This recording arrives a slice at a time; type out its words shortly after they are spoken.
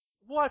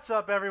What's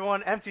up,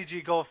 everyone?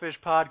 MTG Goldfish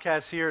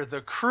Podcast here.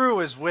 The crew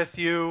is with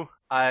you.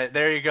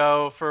 There you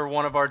go for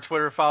one of our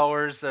Twitter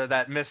followers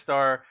that missed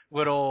our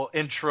little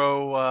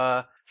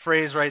intro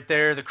phrase right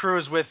there. The crew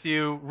is with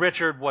you.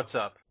 Richard, what's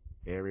up?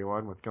 Hey,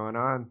 everyone. What's going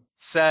on?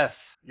 Seth,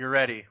 you're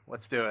ready.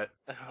 Let's do it.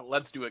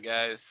 Let's do it,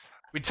 guys.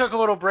 We took a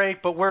little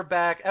break, but we're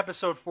back.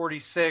 Episode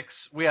 46.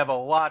 We have a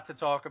lot to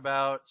talk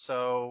about,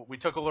 so we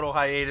took a little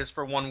hiatus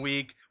for 1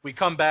 week. We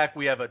come back.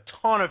 We have a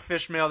ton of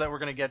fish mail that we're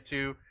going to get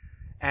to.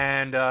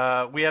 And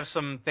we have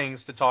some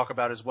things to talk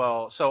about as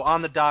well. So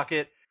on the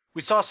docket,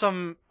 we saw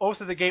some Oath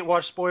of the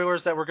Gatewatch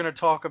spoilers that we're going to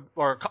talk,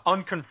 or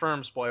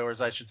unconfirmed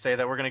spoilers, I should say,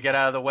 that we're going to get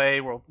out of the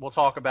way. We'll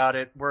talk about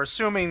it. We're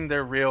assuming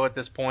they're real at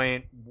this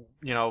point,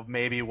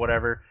 maybe,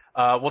 whatever.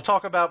 We'll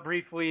talk about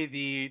briefly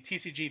the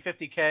TCG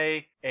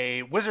 50K,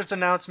 a Wizards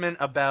announcement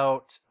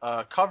about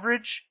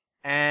coverage,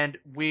 and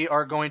we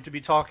are going to be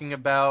talking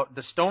about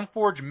the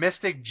Stoneforge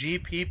Mystic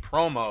GP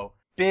promo.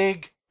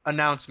 Big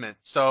announcement.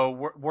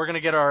 So we're going to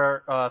get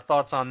our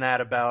thoughts on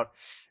that about,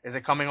 is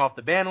it coming off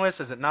the ban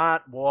list? Is it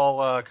not? We'll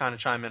all kind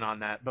of chime in on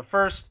that. But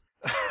first,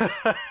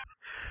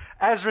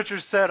 as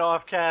Richard said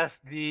off-cast,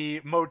 the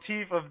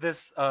motif of this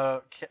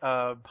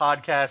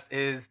podcast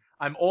is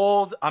I'm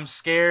old, I'm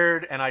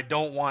scared, and I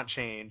don't want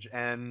change.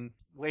 And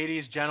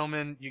ladies,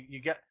 gentlemen, you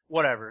get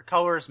whatever.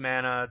 Colorless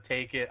mana,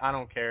 take it. I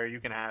don't care. You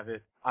can have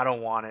it. I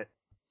don't want it.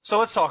 So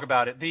let's talk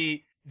about it.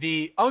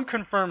 The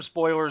unconfirmed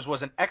spoilers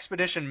was an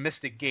Expedition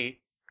Mystic Gate.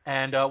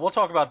 And we'll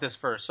talk about this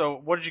first. So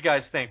what did you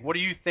guys think? What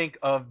do you think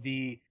of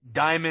the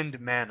Diamond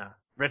Mana?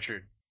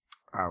 Richard?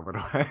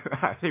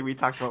 I think we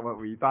talked about what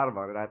we thought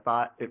about it. I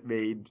thought it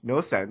made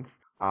no sense.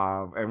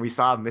 And we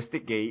saw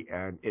Mystic Gate,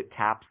 and it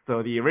taps.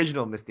 So the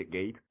original Mystic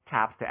Gate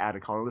taps to add a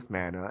colorless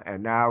mana,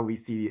 and now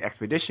we see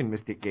Expedition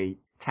Mystic Gate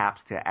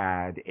taps to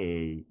add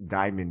a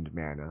Diamond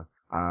Mana.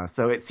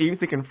 So it seems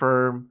to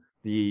confirm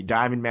the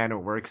Diamond Mana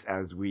works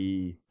as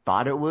we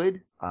thought it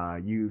would.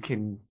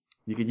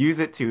 You can use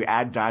it to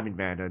add Diamond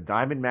Mana.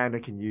 Diamond Mana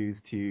can use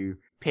to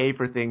pay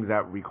for things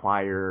that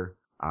require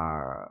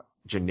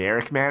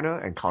generic mana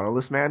and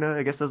colorless mana,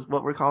 I guess is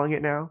what we're calling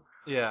it now.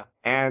 Yeah.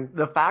 And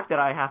the fact that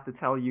I have to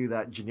tell you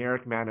that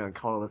generic mana and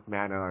colorless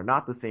mana are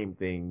not the same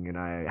thing, and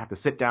I have to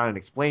sit down and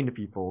explain to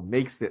people,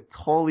 makes it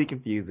totally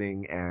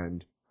confusing,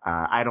 and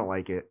I don't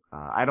like it.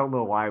 I don't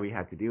know why we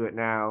had to do it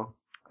now.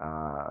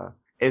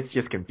 It's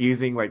just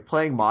confusing. Like,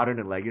 playing Modern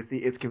and Legacy,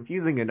 it's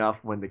confusing enough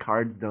when the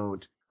cards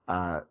don't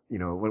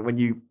when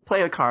you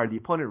play a card, the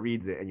opponent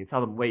reads it, and you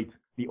tell them, wait,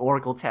 the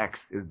Oracle text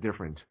is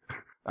different.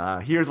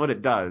 Here's what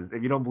it does.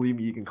 If you don't believe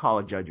me, you can call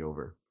a judge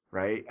over,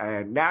 right?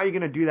 And now you're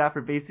going to do that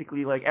for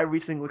basically, like, every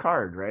single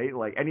card, right?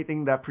 Like,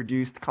 anything that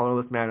produced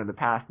colorless mana in the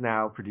past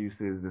now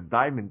produces this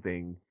diamond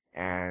thing,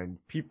 and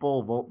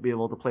people won't be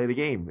able to play the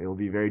game. It will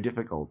be very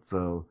difficult.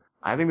 So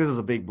I think this is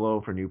a big blow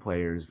for new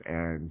players,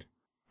 and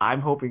I'm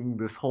hoping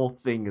this whole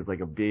thing is like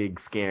a big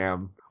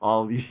scam.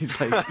 All these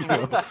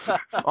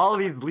all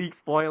these leak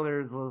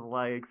spoilers was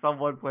like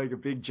someone playing a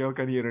big joke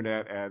on the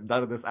internet, and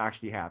none of this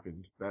actually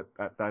happened.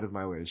 That is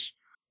my wish.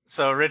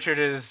 So Richard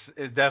is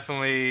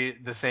definitely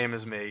the same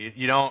as me.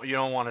 You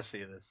don't want to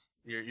see this.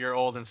 You're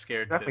old and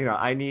scared. Definitely too.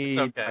 not. I need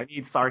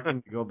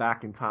Sarkin to go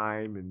back in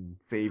time and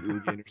save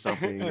Ugin or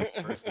something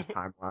versus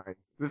timeline.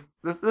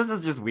 This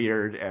is just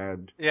weird.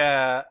 And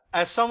yeah,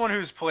 as someone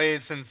who's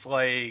played since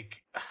like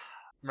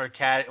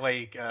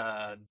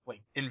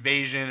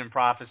Invasion and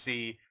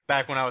Prophecy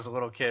back when I was a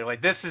little kid,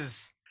 like, this is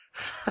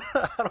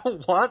I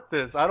don't want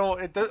this.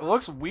 It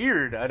looks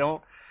weird.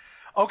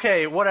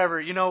 Okay,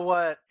 whatever. You know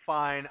what?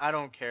 Fine. I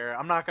don't care.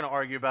 I'm not going to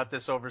argue about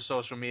this over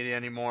social media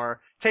anymore.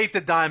 Take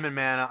the Diamond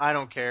Mana. I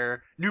don't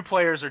care. New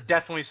players are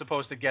definitely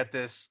supposed to get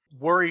this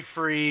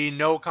worry-free,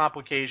 no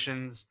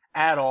complications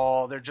at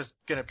all. They're just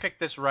going to pick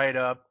this right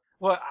up.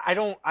 Well,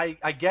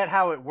 I get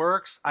how it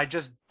works. I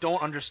just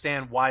don't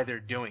understand why they're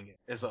doing it,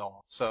 is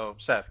all. So,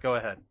 Seth, go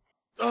ahead.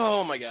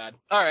 Oh my god.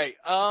 Alright,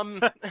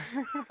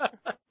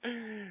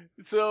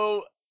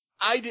 so,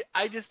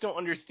 I just don't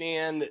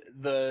understand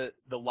the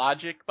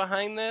logic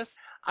behind this.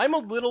 I'm a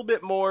little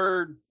bit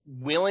more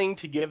willing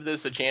to give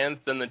this a chance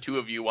than the two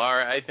of you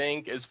are, I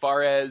think, as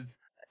far as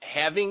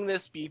having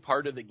this be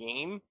part of the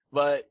game.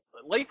 But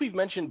like we've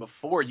mentioned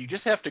before, you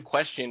just have to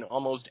question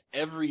almost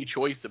every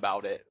choice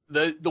about it.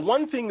 The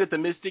one thing that the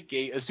Mystic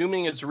Gate,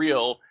 assuming it's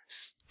real,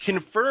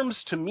 confirms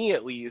to me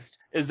at least,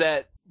 is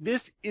that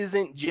this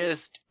isn't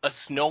just a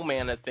snow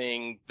mana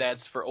thing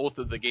that's for Oath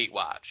of the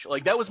Gatewatch.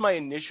 Like, that was my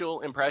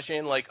initial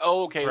impression. Like,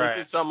 oh, okay, right.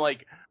 This is some,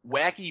 like,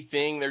 wacky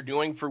thing they're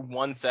doing for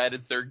one set.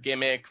 It's their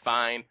gimmick,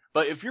 fine.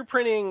 But if you're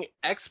printing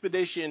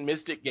Expedition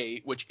Mystic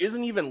Gate, which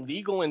isn't even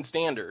legal in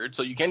Standard,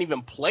 so you can't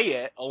even play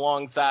it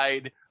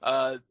alongside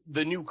the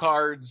new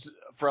cards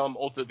from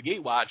Oath of the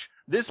Gatewatch,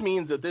 this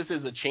means that this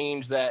is a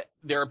change that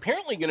they're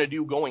apparently going to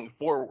do going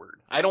forward.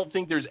 I don't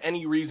think there's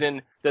any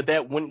reason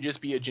that wouldn't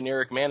just be a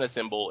generic mana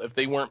symbol if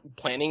they weren't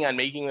planning on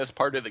making this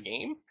part of the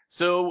game.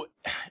 So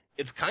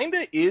it's kind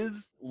of is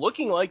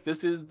looking like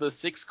this is the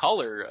sixth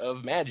color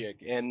of Magic,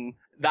 and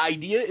the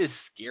idea is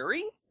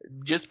scary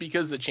just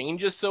because the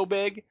change is so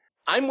big.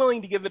 I'm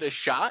willing to give it a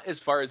shot as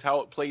far as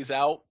how it plays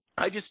out.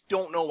 I just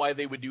don't know why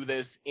they would do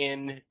this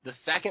in the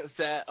second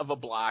set of a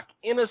block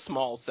in a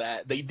small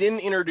set. They didn't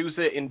introduce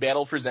it in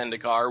Battle for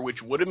Zendikar,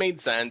 which would have made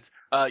sense.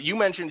 You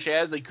mentioned,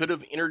 Chaz, they could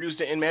have introduced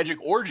it in Magic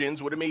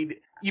Origins, would have made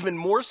even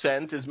more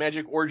sense, as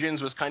Magic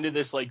Origins was kind of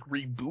this like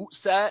reboot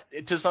set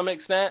to some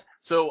extent.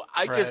 So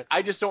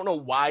I just don't know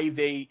why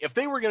if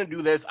they were going to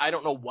do this, I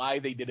don't know why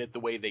they did it the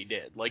way they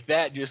did. Like,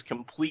 that just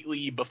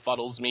completely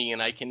befuddles me,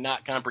 and I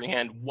cannot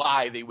comprehend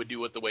why they would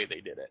do it the way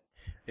they did it.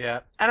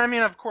 Yeah, and I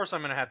mean, of course I'm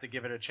going to have to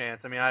give it a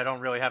chance. I mean, I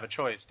don't really have a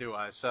choice, do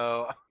I?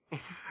 So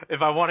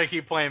if I want to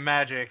keep playing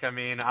Magic, I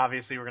mean,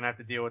 obviously we're going to have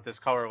to deal with this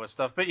colorless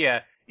stuff. But yeah,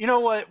 you know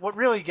what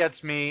really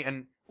gets me,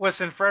 and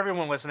listen, for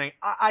everyone listening,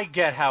 I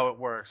get how it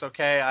works,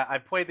 okay? I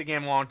played the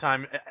game a long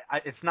time.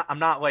 I'm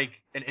not like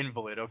an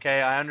invalid,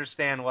 okay? I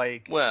understand,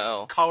 like,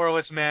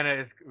 colorless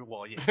mana is,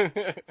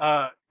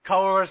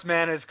 colorless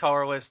mana is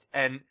colorless,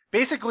 and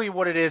basically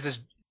what it is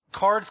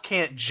cards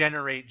can't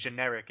generate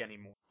generic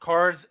anymore.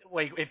 Cards,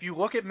 like, if you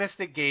look at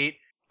Mystic Gate,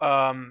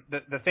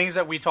 the things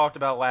that we talked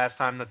about last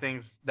time, the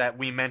things that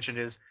we mentioned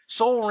is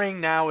Sol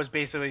Ring now is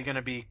basically going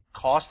to be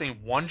costing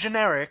 1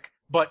 generic,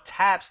 but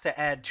taps to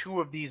add 2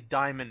 of these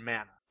diamond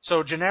mana.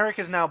 So generic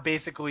is now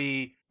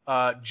basically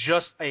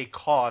just a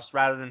cost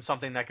rather than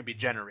something that could be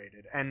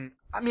generated. And,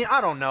 I mean,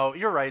 I don't know.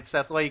 You're right,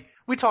 Seth. Like,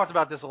 we talked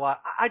about this a lot.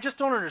 I just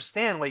don't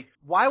understand. Like,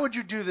 why would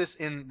you do this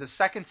in the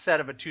second set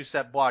of a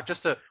 2-set block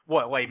just to,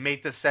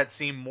 make the set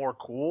seem more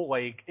cool?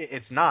 Like,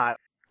 it's not.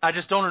 I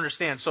just don't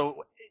understand.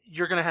 So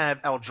you're going to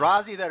have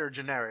Eldrazi that are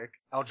generic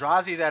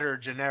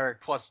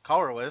plus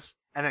colorless,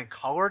 and then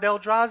colored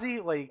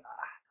Eldrazi? Like,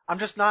 I'm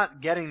just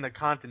not getting the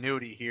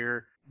continuity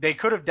here. They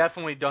could have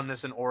definitely done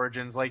this in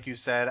Origins, like you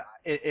said.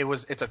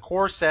 It's a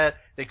core set.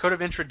 They could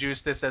have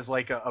introduced this as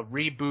like a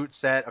reboot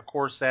set, a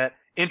core set,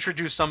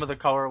 introduced some of the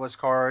colorless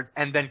cards,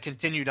 and then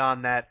continued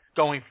on that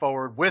going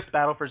forward with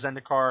Battle for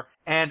Zendikar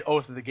and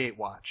Oath of the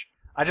Gatewatch.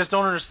 I just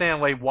don't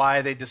understand like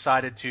why they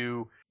decided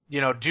to,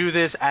 do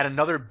this at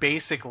another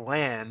basic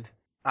land.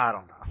 I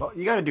don't know. Well,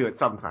 you got to do it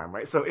sometime,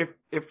 right? So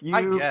if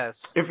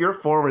you're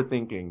forward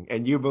thinking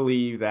and you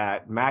believe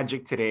that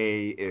Magic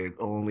today is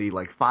only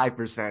like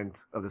 5%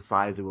 of the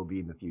size it will be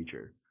in the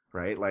future,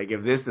 right? Like,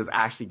 if this is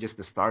actually just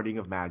the starting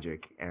of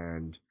Magic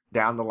and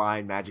down the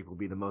line Magic will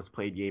be the most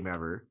played game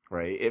ever,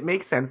 right? It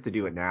makes sense to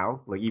do it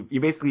now. Like,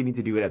 you basically need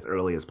to do it as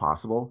early as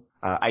possible.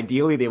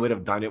 Ideally, they would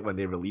have done it when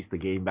they released the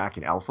game back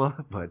in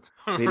alpha, but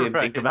they didn't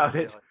think about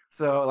it.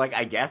 So, like,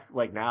 I guess,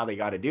 like, now they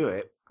got to do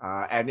it.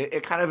 And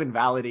it kind of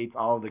invalidates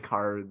all the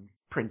cards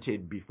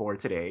printed before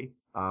today.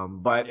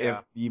 But if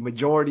the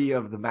majority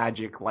of the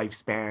Magic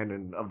lifespan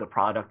and of the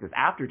product is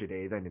after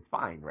today, then it's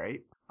fine,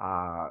 right?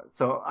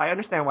 So I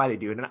understand why they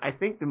do it. And I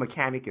think the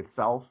mechanic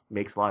itself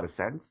makes a lot of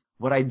sense.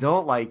 What I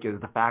don't like is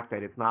the fact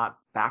that it's not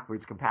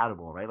backwards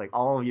compatible, right? Like,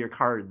 all of your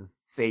cards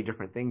say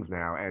different things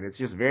now, and it's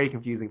just very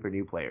confusing for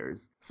new players.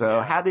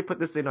 So had they put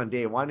this in on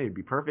day one, it'd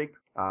be perfect.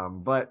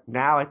 But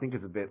now I think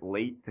it's a bit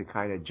late to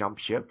kind of jump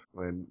ship.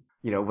 When,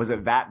 was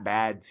it that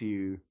bad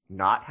to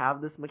not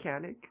have this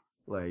mechanic?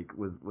 Like,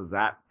 was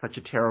that such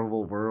a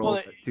terrible world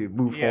to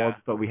move forward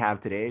with what we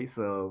have today?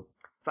 So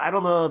I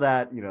don't know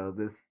that,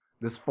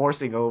 this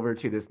forcing over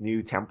to this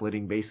new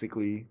templating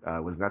basically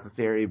was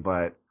necessary,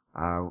 but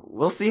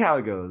we'll see how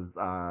it goes.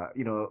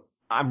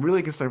 I'm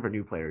really concerned for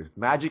new players.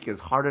 Magic is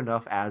hard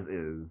enough as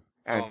is,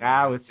 and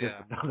now it's just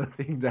another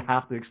thing to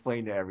have to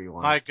explain to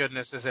everyone. My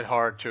goodness, is it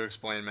hard to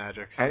explain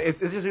Magic. And it's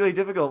just really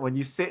difficult when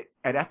you sit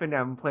at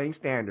F&M playing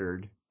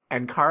Standard,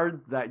 and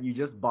cards that you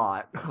just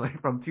bought,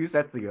 like, from 2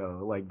 sets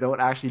ago, like,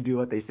 don't actually do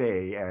what they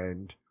say,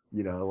 and,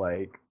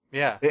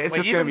 it's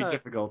just gonna be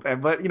difficult.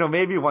 But,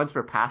 maybe once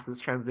we're past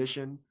this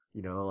transition,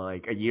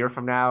 like a year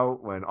from now,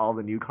 when all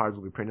the new cards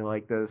will be printed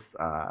like this,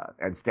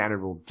 and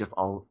Standard will just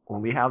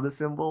only have the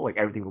symbol, like,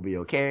 everything will be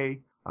okay.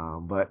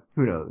 But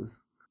who knows?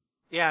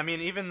 Yeah, I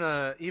mean, even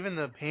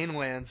the Pain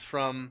Lands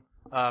from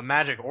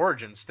Magic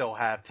Origins still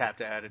have tap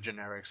to add a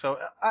generic. So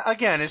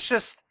again, it's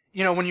just,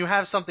 when you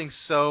have something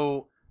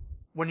so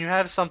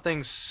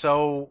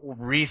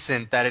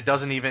recent that it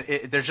doesn't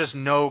even, there's just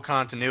no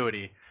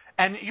continuity.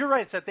 And you're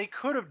right, Seth, they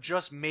could have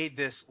just made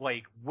this,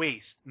 like,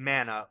 waste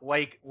mana,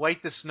 like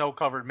the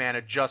snow-covered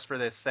mana just for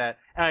this set.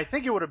 And I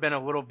think it would have been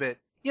a little bit,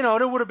 it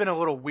would have been a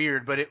little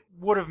weird, but it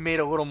would have made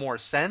a little more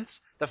sense.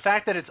 The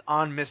fact that it's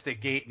on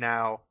Mystic Gate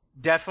now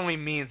definitely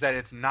means that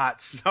it's not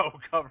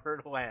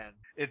snow-covered land.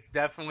 It's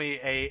definitely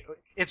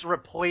it's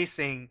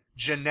replacing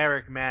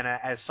generic mana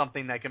as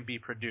something that can be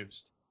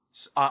produced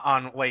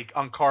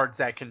on cards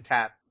that can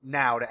tap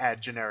now to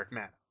add generic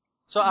mana.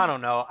 So I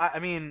don't know. I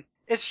mean,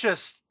 it's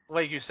just,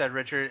 like you said,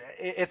 Richard,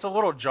 it's a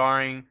little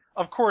jarring.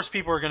 Of course,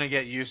 people are going to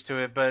get used to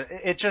it, but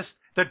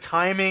the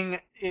timing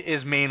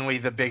is mainly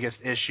the biggest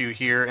issue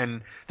here,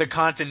 and the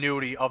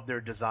continuity of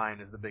their design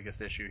is the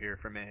biggest issue here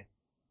for me.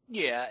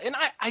 Yeah, and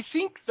I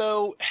think,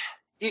 though,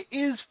 it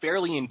is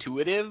fairly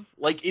intuitive.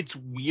 Like, it's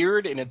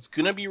weird, and it's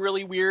gonna be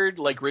really weird,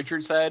 like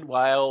Richard said,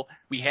 while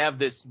we have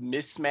this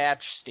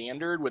mismatched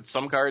standard with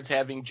some cards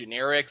having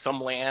generic, some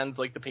lands,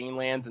 like the Pain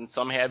lands, and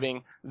some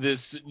having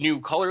this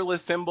new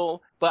colorless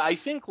symbol. But I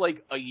think,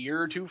 like, a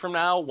year or two from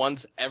now,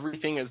 once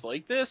everything is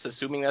like this,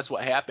 assuming that's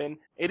what happened,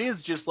 it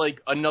is just, like,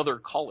 another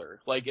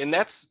color. Like, and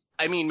that's,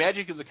 I mean,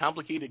 Magic is a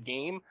complicated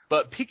game,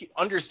 but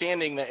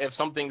understanding that if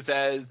something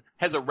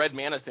has a red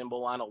mana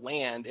symbol on a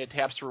land, it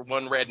taps for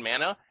 1 red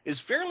mana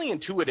is fairly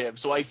intuitive.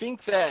 So I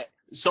think that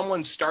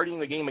someone starting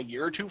the game a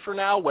year or two from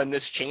now, when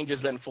this change has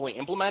been fully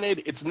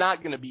implemented, it's not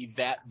going to be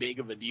that big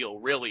of a deal,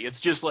 really. It's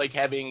just like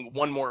having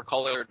one more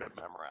color to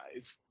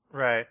memorize.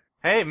 Right.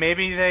 Hey,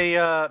 maybe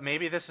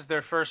maybe this is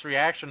their first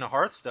reaction to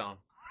Hearthstone.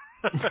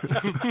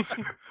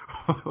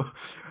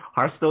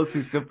 Hearthstone's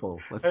too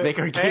simple. Let's make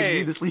our game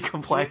needlessly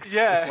complex.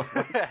 Yeah.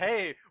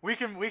 Hey, we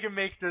can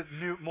make the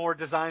more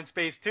design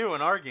space too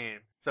in our game.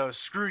 So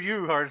screw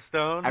you,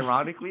 Hearthstone.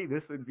 Ironically,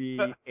 this would be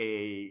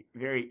a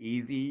very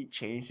easy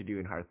change to do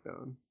in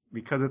Hearthstone.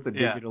 Because it's a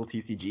digital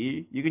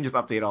TCG, you can just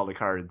update all the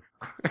cards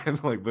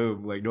and like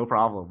boom, like no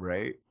problem,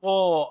 right?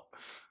 Well,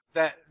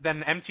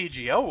 then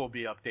MTGO will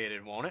be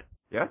updated, won't it?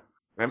 Yeah.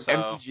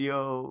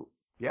 MTGO.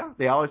 Yeah,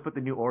 they always put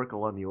the new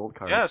Oracle on the old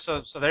cards.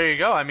 Yeah, so there you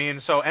go. I mean,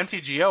 so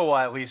MTGO will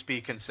at least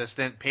be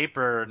consistent.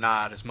 Paper,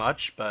 not as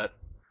much, but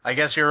I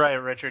guess you're right,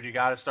 Richard. You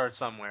got to start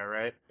somewhere,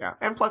 right? Yeah,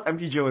 and plus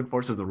MTGO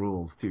enforces the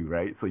rules too,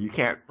 right? So you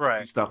can't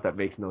do stuff that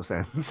makes no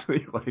sense,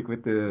 like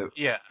with the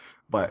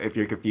But if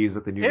you're confused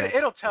with the new,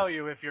 it'll tell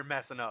you if you're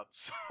messing up.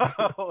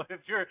 So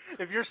if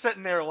you're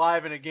sitting there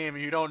live in a game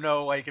and you don't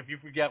know, like if you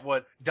forget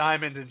what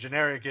diamond and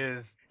generic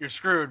is, you're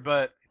screwed.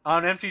 But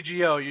on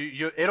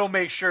MTGO, it'll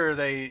make sure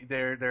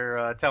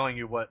they're telling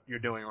you what you're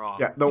doing wrong.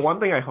 Yeah, the one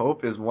thing I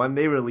hope is when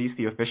they release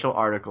the official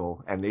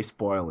article and they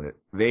spoil it,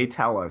 they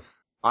tell us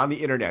on the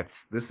internet,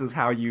 this is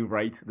how you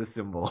write the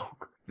symbol.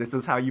 This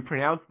is how you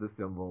pronounce the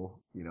symbol.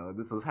 You know,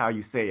 this is how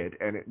you say it.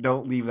 And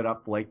don't leave it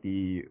up like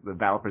the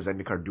Battle for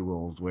Zendikar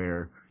duels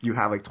where you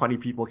have like 20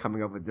 people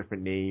coming up with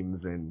different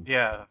names and,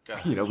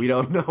 you know, we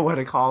don't know what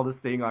to call this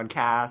thing on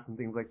cast and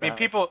things like that. I mean,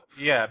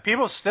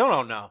 people still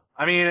don't know.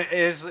 I mean,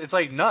 it's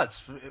like nuts.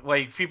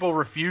 Like, people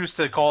refuse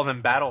to call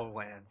them battle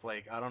lands.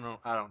 Like, I don't know.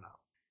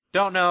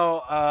 Don't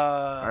know.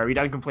 Are we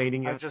done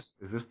complaining yet? Is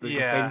this the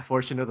complaining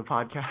portion of the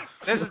podcast?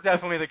 This is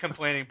definitely the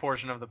complaining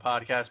portion of the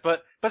podcast.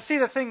 But see,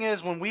 the thing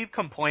is, when we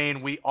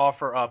complain, we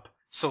offer up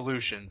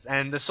solutions.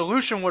 And the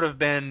solution would have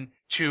been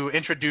to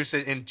introduce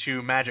it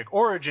into Magic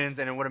Origins,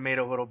 and it would have made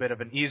a little bit of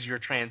an easier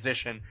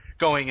transition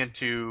going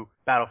into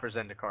Battle for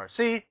Zendikar.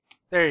 See?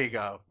 There you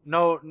go.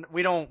 No,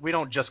 we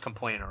don't just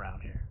complain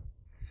around here.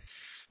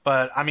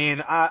 But, I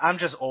mean, I'm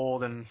just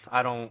old, and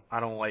I don't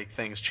like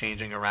things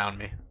changing around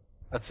me.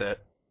 That's it.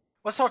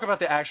 Let's talk about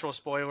the actual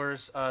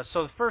spoilers.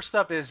 So the first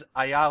up is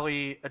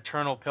Ayali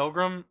Eternal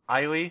Pilgrim.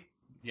 Aili,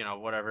 you know,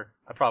 whatever.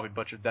 I probably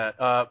butchered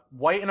that.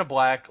 White and a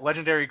black,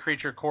 legendary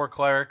creature, core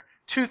cleric,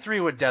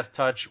 2/3 with death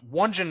touch,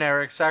 1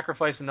 generic,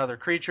 sacrifice another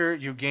creature.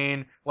 You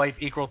gain life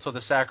equal to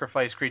the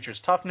sacrifice creature's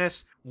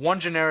toughness.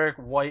 1 generic,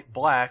 white,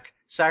 black,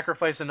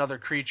 sacrifice another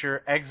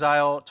creature,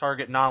 exile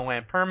target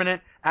non-land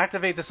permanent.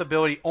 Activate this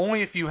ability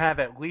only if you have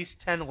at least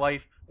 10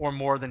 life or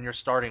more than your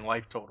starting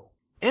life total.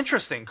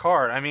 Interesting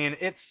card. I mean,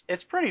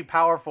 it's pretty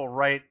powerful,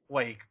 right?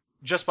 Like,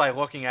 just by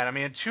looking at it. I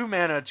mean, 2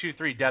 mana,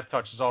 2/3 death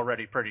touch is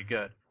already pretty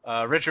good.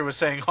 Richard was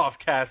saying off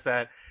cast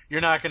that you're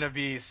not going to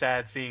be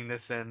sad seeing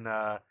this in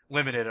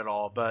limited at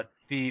all, but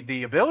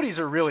the abilities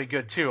are really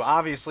good too.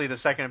 Obviously, the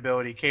second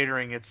ability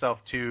catering itself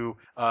to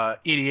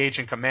EDH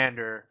and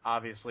Commander,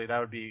 obviously that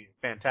would be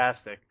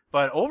fantastic.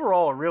 But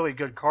overall, a really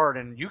good card,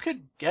 and you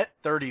could get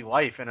 30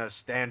 life in a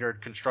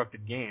standard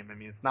constructed game. I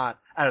mean, it's not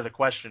out of the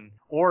question,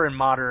 or in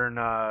modern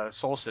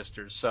Soul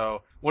Sisters.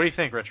 So, what do you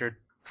think, Richard?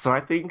 So I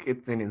think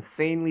it's an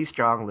insanely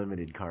strong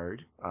limited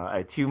card.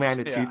 A 2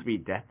 mana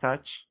 2/3 death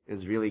touch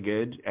is really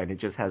good, and it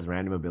just has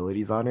random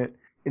abilities on it.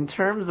 In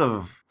terms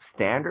of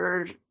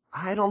standard,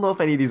 I don't know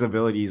if any of these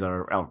abilities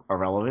are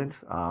relevant.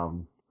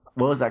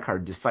 What was that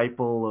card?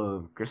 Disciple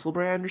of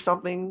Gristlebrand or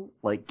something?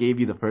 Like, gave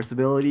you the first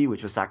ability,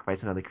 which was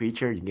sacrifice another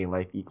creature. You gain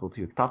life equal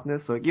to its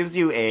toughness. So it gives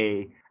you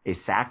a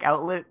sack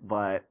outlet,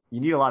 but you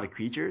need a lot of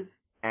creatures.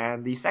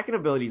 And the second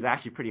ability is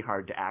actually pretty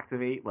hard to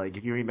activate. Like,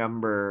 if you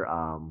remember,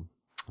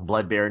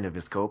 Blood Baron of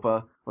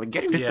Vizkopa, like,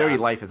 getting to 30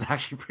 life is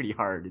actually pretty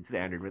hard in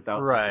standard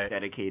without a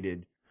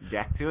dedicated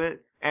deck to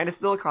it. And it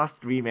still costs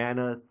 3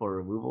 mana for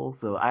removal.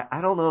 So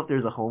I don't know if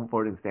there's a home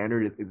for it in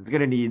standard. It's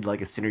gonna need,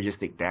 like, a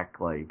synergistic deck,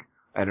 like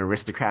an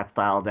aristocrat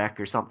style deck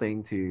or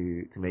something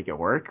to make it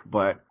work,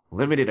 but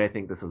limited, I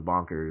think this is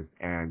bonkers,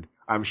 and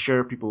I'm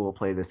sure people will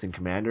play this in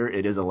Commander.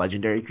 It is a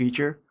legendary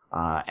creature,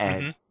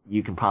 and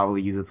you can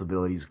probably use its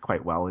abilities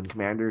quite well in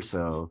Commander,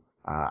 so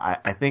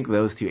I think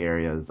those 2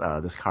 areas,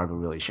 this card will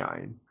really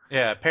shine.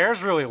 Yeah, it pairs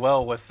really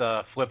well with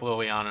Flip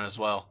Liliana as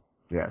well.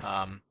 Yes.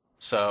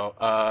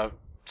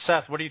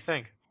 Seth, what do you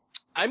think?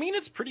 I mean,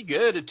 it's pretty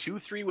good. A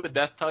 2/3 with a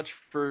death touch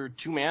for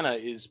 2 mana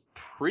is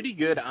pretty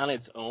good on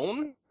its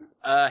own.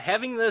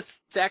 Having the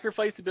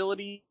sacrifice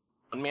ability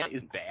mana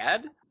is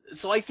bad.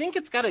 So I think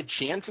it's got a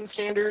chance in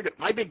Standard.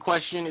 My big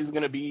question is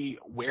going to be,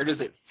 where does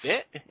it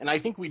fit? And I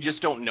think we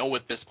just don't know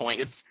at this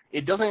point.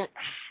 It doesn't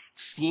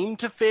seem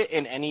to fit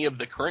in any of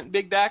the current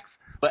big decks,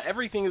 but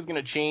everything is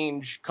going to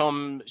change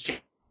come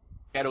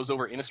Shadows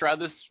over Innistrad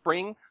this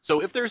spring.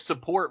 So if there's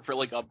support for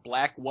like a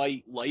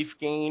black-white life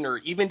gain or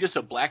even just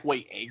a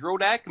black-white aggro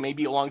deck,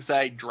 maybe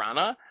alongside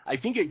Drana, I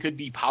think it could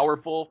be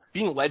powerful.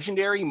 Being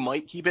legendary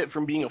might keep it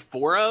from being a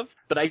 4 of,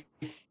 but I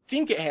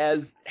think it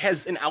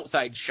has an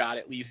outside shot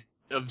at least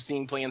of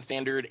seeing play in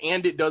Standard,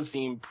 and it does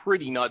seem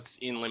pretty nuts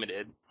in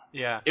Limited.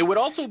 Yeah. It would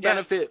also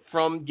benefit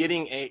from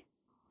getting a...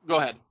 Go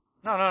ahead.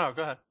 No,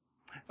 go ahead.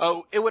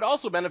 Oh, it would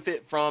also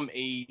benefit from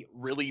a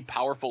really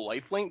powerful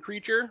lifelink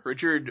creature.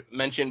 Richard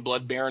mentioned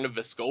Blood Baron of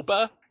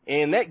Viscopa,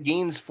 and that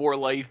gains 4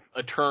 life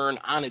a turn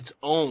on its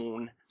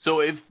own. So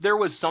if there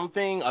was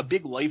something, a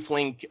big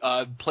lifelink,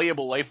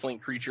 playable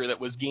lifelink creature that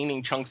was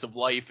gaining chunks of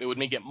life, it would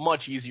make it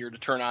much easier to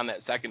turn on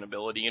that second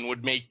ability and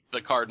would make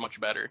the card much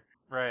better.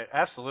 Right,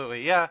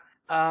 absolutely, yeah.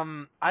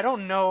 I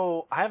don't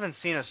know, I haven't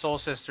seen a Soul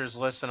Sisters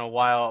list in a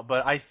while,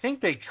 but I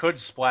think they could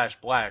splash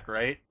black,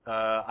 right?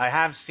 I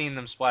have seen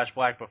them splash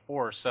black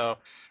before, so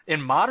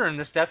in Modern,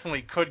 this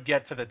definitely could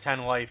get to the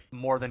 10 life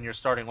more than your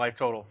starting life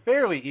total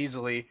fairly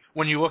easily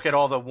when you look at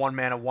all the 1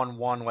 mana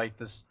 1/1 like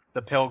this,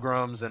 the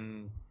Pilgrims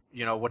and,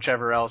 you know,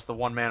 whichever else, the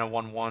 1 mana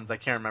 1/1s, I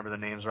can't remember the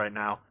names right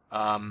now.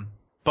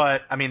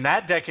 But, I mean,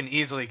 that deck can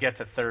easily get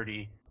to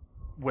 30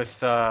 with,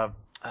 what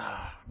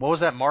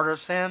was that, Martyr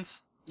of Sands?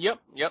 Yep,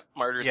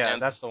 Martyr Yeah,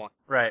 Sands. that's the one.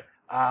 Right.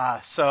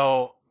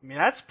 So, I mean,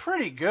 that's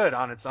pretty good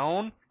on its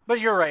own. But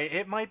you're right,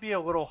 it might be a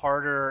little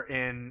harder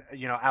in,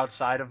 you know,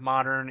 outside of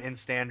Modern, in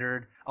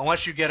Standard,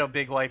 unless you get a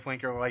big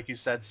lifelinker, like you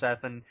said,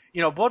 Seth. And,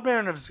 you know, Blood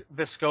Baron of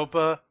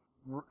Viscopa,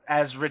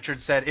 as Richard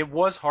said, it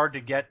was hard to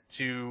get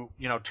to,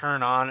 you know,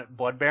 turn on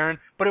Blood Baron,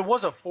 but it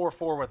was a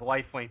 4/4 with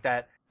lifelink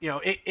that, you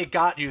know, it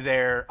got you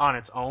there on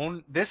its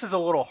own. This is a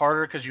little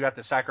harder because you have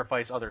to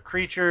sacrifice other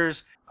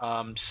creatures,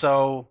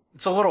 so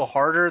it's a little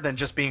harder than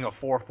just being a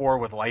 4/4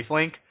 with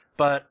lifelink.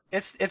 But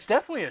it's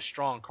definitely a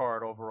strong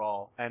card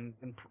overall, and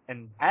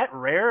at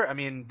rare, I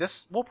mean,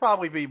 this will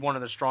probably be one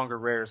of the stronger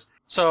rares.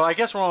 So I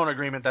guess we're all in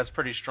agreement that's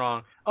pretty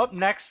strong. Up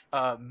next,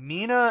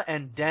 Mina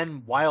and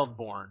Den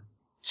Wildborn.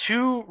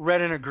 2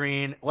 red and a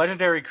green,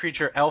 legendary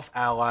creature elf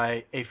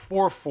ally, a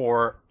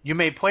 4/4. You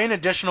may play an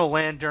additional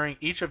land during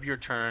each of your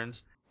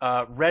turns.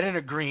 Red and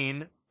a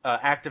green,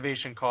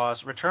 activation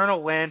cost. Return a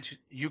land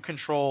you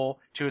control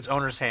to its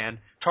owner's hand.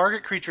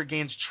 Target creature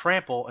gains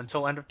trample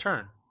until end of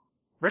turn.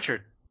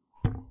 Richard.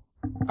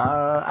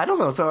 I don't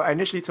know. So I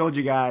initially told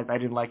you guys I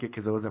didn't like it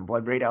because it wasn't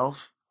Bloodbraid Elf.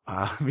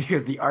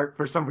 Because the art,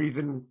 for some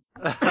reason,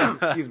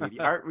 the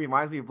art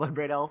reminds me of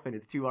Bloodbraid Elf and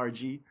it's 2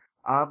 RG.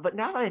 But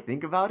now that I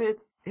think about it,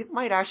 it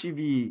might actually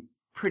be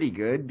pretty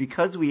good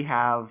because we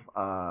have,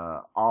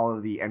 all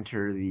of the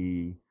enter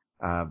the,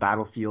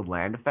 battlefield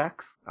land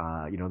effects,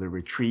 you know, the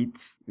retreats,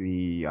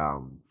 the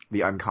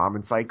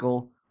uncommon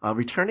cycle.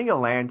 Returning a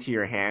land to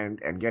your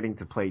hand and getting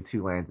to play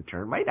 2 lands a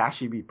turn might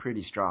actually be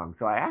pretty strong.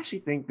 So I actually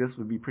think this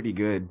would be pretty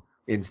good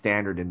in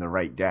Standard in the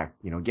right deck.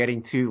 You know,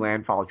 getting 2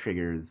 landfall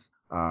triggers,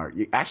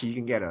 you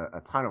can get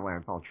a ton of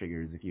landfall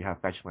triggers if you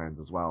have fetch lands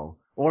as well.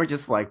 Or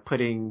just like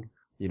putting,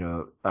 you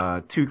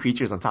know, 2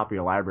 creatures on top of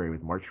your library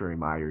with Mortuary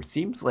Mire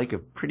seems like a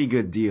pretty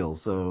good deal.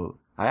 So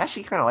I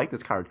actually kind of like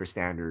this card for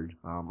Standard.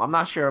 I'm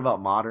not sure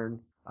about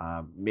Modern.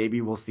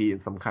 Maybe we'll see it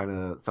in some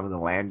of the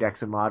land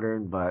decks in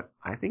Modern, but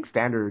I think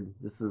Standard,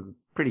 this is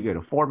pretty good.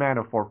 A 4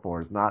 mana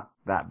 4/4 is not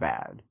that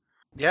bad.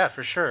 Yeah,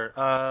 for sure.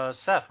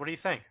 Seth, what do you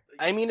think?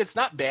 I mean, it's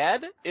not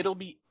bad. It'll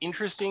be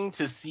interesting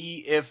to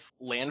see if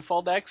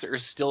landfall decks are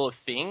still a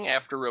thing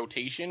after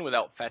rotation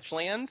without fetch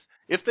lands.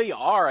 If they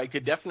are, I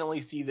could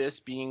definitely see this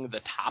being the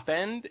top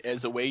end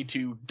as a way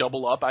to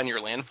double up on your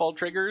landfall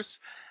triggers.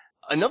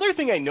 Another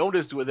thing I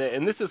noticed with it,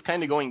 and this is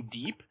kind of going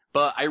deep,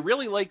 but I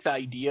really like the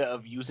idea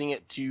of using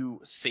it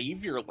to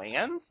save your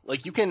lands.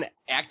 Like, you can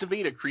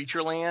activate a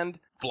creature land,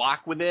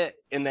 block with it,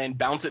 and then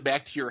bounce it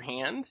back to your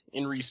hand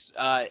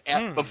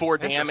before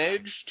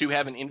damage to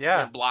have an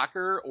instant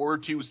blocker, or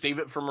to save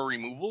it from a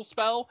removal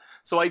spell.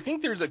 So I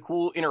think there's a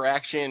cool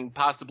interaction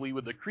possibly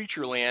with the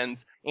creature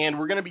lands, and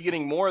we're going to be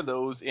getting more of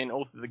those in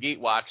Oath of the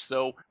Gatewatch.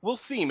 So we'll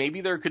see.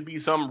 Maybe there could be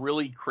some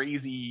really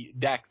crazy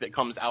deck that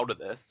comes out of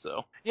this.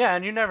 So yeah,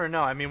 and you never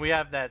know. I mean, we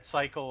have that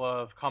cycle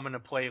of coming to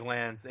play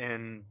lands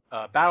in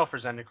Battle for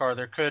Zendikar.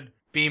 There could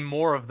be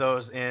more of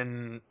those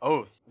in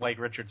Oath, like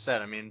Richard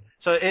said. I mean,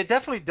 so it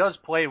definitely does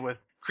play with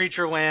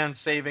creature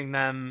lands, saving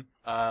them.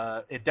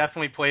 It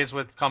definitely plays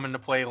with coming to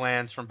play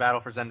lands from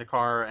Battle for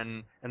Zendikar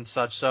and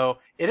such. So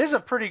it is a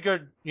pretty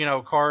good, you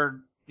know,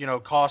 card, you know,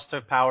 cost to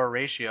power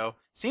ratio.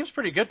 Seems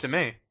pretty good to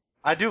me.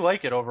 I do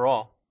like it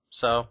overall.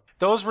 So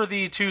those were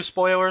the 2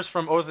 spoilers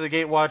from Oath of the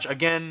Gatewatch.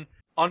 Again,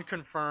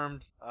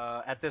 unconfirmed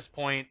at this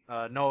point.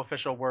 No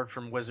official word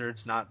from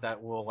Wizards. Not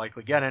that we'll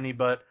likely get any,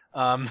 but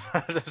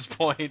at this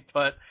point.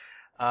 But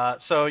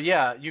so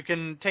yeah, you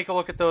can take a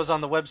look at those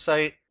on the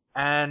website.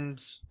 And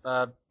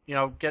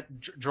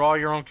draw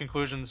your own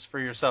conclusions for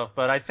yourself.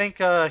 But I think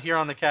here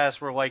on the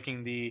cast we're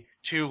liking the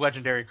 2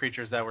 legendary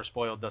creatures that were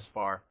spoiled thus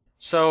far.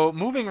 So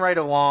moving right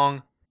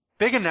along,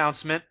 big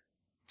announcement,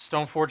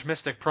 Stoneforge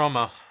Mystic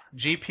promo,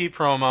 GP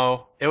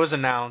promo. It was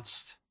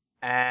announced,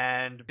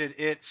 and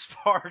it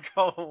sparked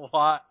a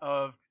lot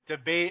of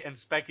debate and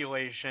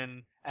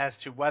speculation as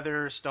to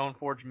whether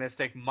Stoneforge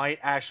Mystic might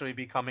actually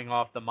be coming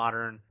off the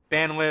Modern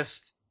ban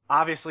list.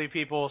 Obviously,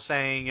 people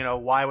saying,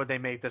 why would they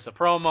make this a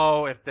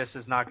promo if this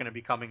is not going to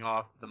be coming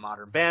off the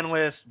Modern ban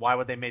list? Why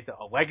would they make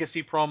a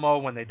Legacy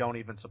promo when they don't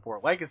even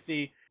support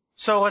Legacy?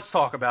 So let's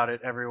talk about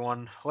it,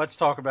 everyone. Let's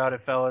talk about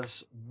it,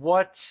 fellas.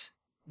 What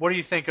do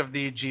you think of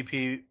the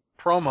GP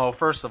promo,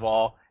 first of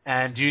all,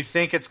 and do you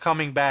think it's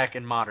coming back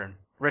in Modern?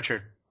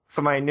 Richard.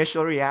 So my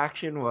initial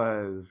reaction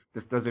was,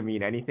 this doesn't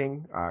mean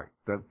anything.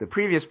 The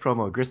previous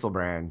promo,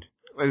 Gristlebrand,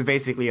 was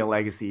basically a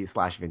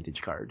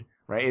Legacy/Vintage card,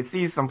 right? It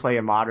sees some play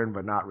in Modern,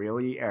 but not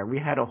really, and we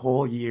had a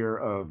whole year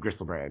of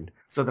Gristlebrand.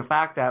 So the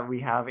fact that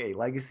we have a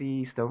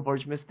Legacy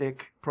Stoneforge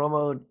Mystic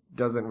promo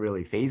doesn't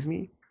really faze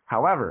me.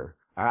 However,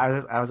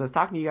 as I was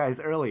talking to you guys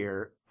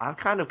earlier, I've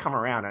kind of come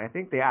around, and I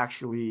think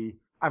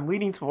I'm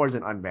leaning towards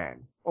an unban,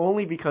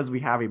 only because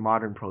we have a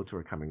Modern Pro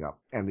Tour coming up,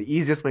 and the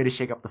easiest way to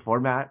shake up the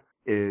format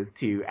is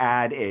to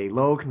add a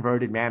low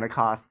converted mana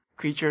cost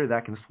creature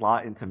that can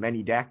slot into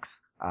many decks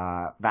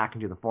back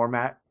into the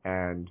format,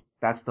 and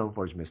that's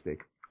Stoneforge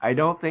Mystic. I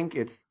don't think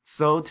it's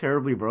so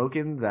terribly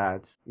broken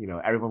that,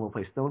 everyone will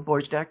play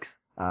Stoneforge decks.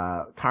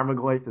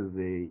 Tarmogoyf is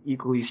a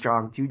equally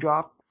strong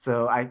 2-drop,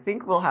 so I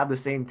think we'll have the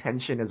same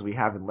tension as we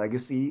have in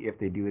Legacy if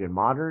they do it in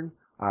Modern.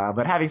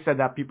 But having said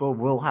that, people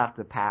will have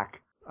to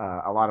pack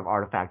a lot of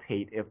artifact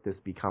hate if this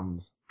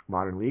becomes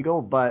Modern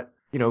legal, but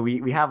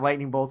we have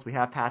Lightning Bolts, we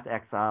have Path to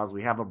Exiles,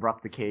 we have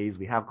Abrupt Decays,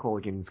 we have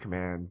Kolaghan's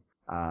Command.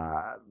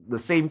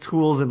 The same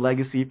tools in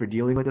Legacy for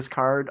dealing with this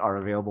card are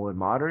available in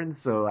Modern,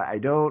 so I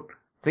don't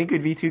think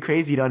it'd be too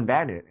crazy to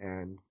unban it.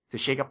 And to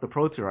shake up the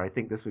Pro Tour, I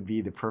think this would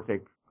be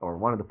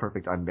one of the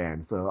perfect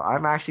unbans. So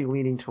I'm actually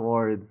leaning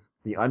towards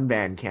the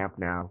unban camp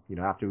now,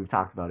 after we've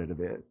talked about it a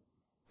bit.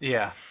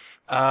 Yeah.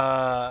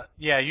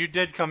 You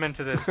did come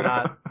into this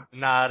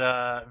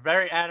not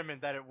very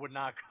adamant that it would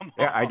not come off.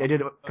 Yeah, I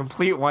did a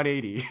complete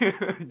 180.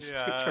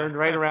 Yeah. Turned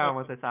right around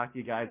once I talked to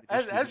you guys.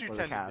 As you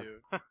tend to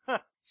do.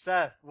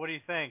 Seth, what do you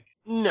think?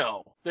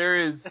 No,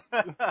 there is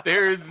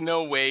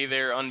no way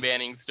they're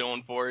unbanning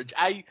Stoneforge.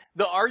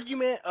 The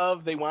argument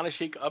of they want to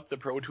shake up the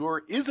Pro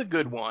Tour is a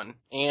good one,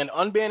 and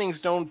unbanning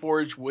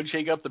Stoneforge would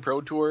shake up the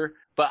Pro Tour,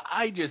 but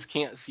I just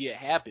can't see it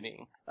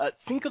happening.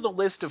 Think of the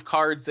list of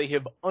cards they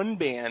have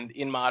unbanned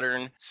in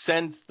Modern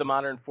since the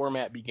Modern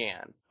format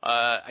began.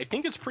 I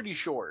think it's pretty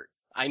short.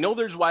 I know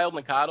there's Wild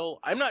Nacatl.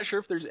 I'm not sure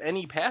if there's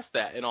any past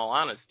that, in all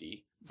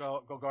honesty.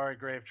 Golgari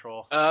Grave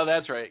Troll.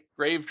 That's right.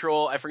 Grave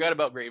Troll. I forgot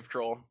about Grave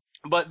Troll.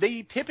 But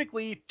they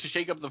typically, to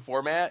shake up the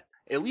format,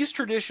 at least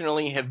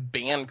traditionally, have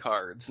banned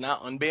cards,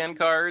 not unbanned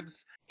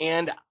cards.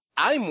 And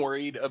I'm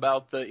worried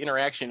about the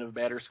interaction of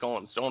Batterskull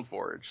and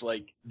Stoneforge.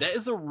 That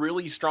is a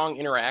really strong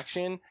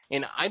interaction,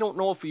 and I don't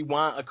know if we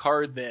want another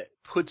card that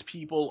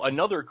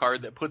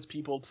puts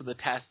people to the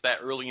test that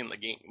early in the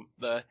game.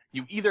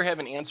 You either have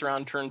an answer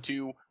on turn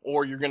 2,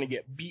 or you're going to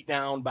get beat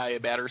down by a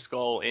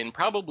Batterskull and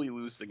probably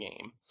lose the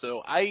game.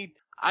 So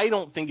I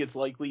don't think it's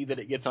likely that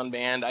it gets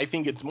unbanned. I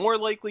think it's more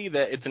likely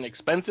that it's an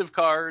expensive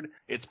card.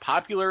 It's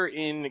popular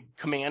in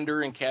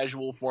Commander and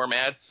casual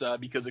formats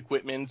because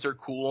equipments are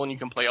cool and you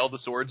can play all the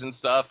swords and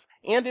stuff.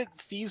 And it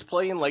sees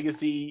play in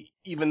Legacy,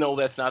 even though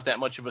that's not that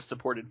much of a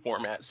supported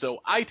format. So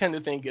I tend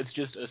to think it's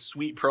just a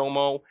sweet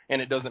promo,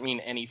 and it doesn't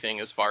mean anything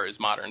as far as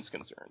Modern's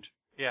concerned.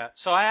 Yeah,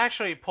 so I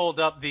actually pulled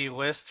up the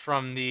list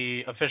from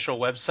the official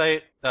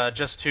website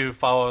just to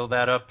follow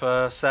that up,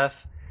 Seth.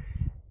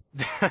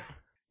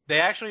 They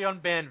actually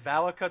unbanned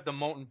Valakut the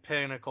Molten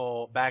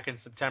Pinnacle back in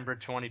September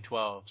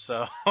 2012,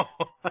 so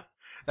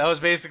that was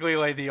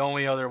basically the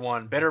only other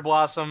one. Bitter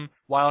Blossom,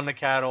 Wild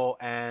Nacatl,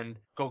 and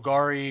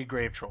Golgari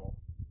Grave Troll.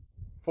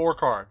 4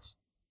 cards.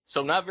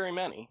 So not very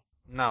many.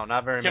 No,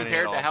 not very many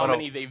compared at all. to how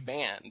many they've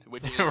banned,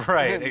 which is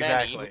right, many.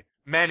 exactly.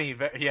 Many,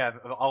 yeah,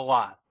 a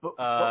lot.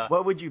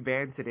 What would you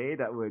ban today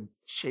that would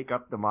shake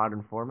up the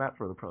Modern format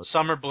for the Pro?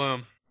 Summer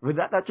Bloom. Would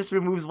that just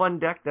removes one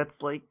deck that's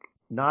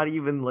not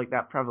even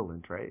that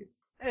prevalent, right?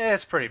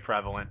 It's pretty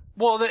prevalent.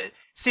 Well,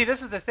 see,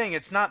 this is the thing.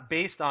 It's not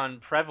based on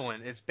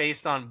prevalent. It's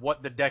based on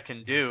what the deck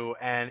can do,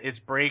 and it's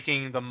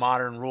breaking the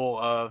Modern rule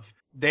of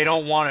they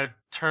don't want to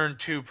turn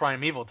 2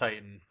 Primeval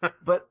Titan.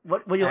 But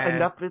what you'll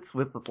end up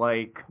with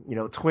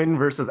Twin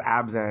versus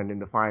Abzan in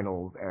the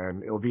finals,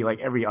 and it'll be like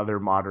every other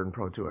Modern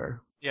Pro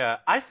Tour. Yeah,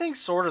 I think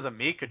Sword of the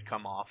Meek could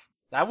come off.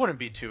 That wouldn't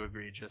be too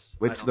egregious.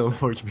 With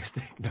Stoneforge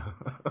Mystic, no.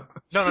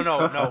 No,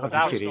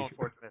 without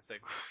Stoneforge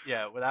Mystic.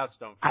 Yeah, without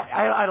Stoneforge.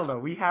 I don't know.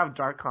 We have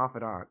Dark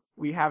Confidant.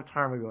 We have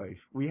Tarmogoyf.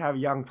 We have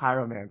Young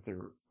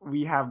Pyromancer.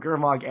 We have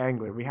Gurmag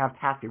Angler. We have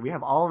Tasker. We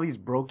have all these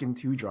broken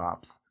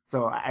 2-drops.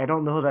 So I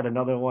don't know that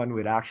another one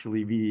would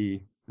actually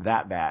be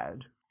that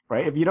bad,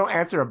 right? If you don't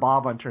answer a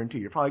Bob on turn 2,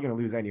 you're probably going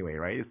to lose anyway,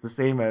 right? It's the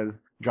same as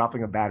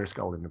dropping a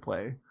Batterskull into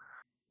play.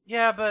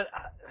 Yeah, but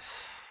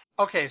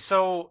okay,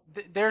 so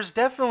there's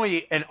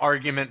definitely an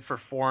argument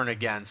for and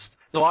against.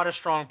 There's a lot of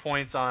strong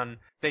points on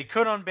they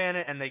could unban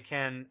it and they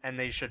can and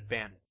they should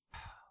ban it.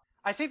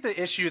 I think the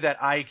issue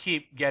that I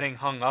keep getting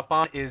hung up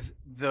on is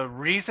the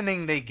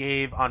reasoning they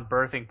gave on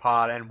Birthing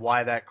Pod and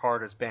why that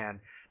card is banned.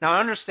 Now, I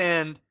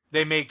understand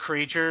they make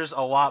creatures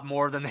a lot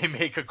more than they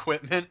make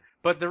equipment,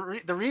 but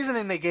the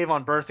reasoning they gave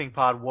on Birthing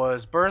Pod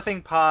was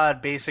Birthing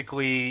Pod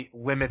basically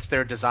limits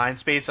their design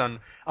space on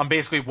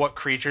basically what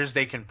creatures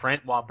they can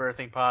print while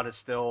Birthing Pod is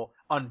still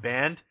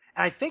unbanned.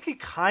 And I think it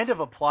kind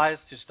of applies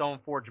to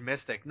Stoneforge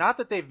Mystic. Not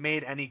that they've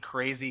made any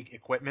crazy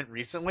equipment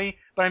recently,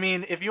 but I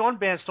mean, if you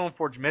unban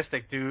Stoneforge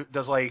Mystic,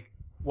 does like,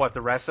 what,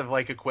 the rest of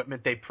like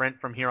equipment they print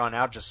from here on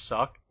out just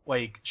suck?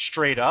 Like,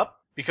 straight up?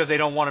 Because they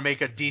don't want to make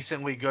a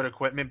decently good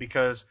equipment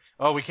because,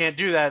 oh, we can't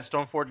do that,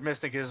 Stoneforge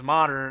Mystic isn't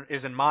modern,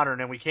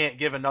 and we can't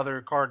give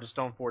another card to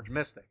Stoneforge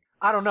Mystic.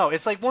 I don't know.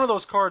 It's like one of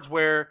those cards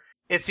where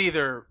it's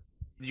either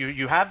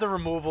you have the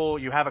removal,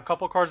 you have a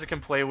couple cards it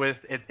can play with,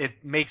 it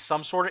makes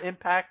some sort of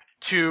impact,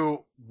 to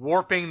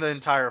warping the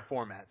entire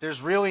format. There's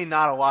really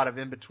not a lot of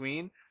in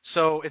between,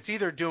 so it's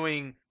either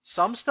doing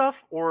some stuff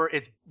or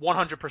it's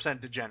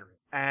 100% degenerate.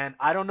 And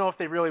I don't know if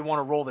they really want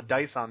to roll the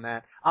dice on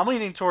that. I'm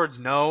leaning towards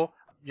no.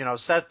 You know,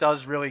 Seth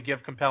does really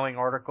give compelling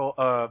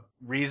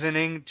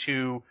reasoning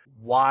to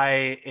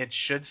why it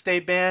should stay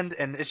banned,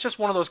 and it's just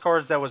one of those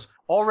cards that was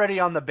already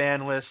on the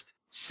ban list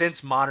since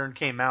Modern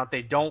came out.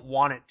 They don't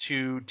want it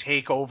to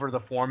take over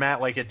the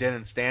format like it did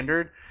in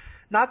Standard.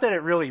 Not that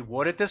it really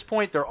would at this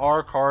point. There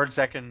are cards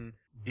that can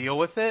deal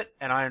with it,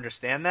 and I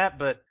understand that,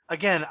 but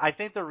again, I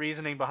think the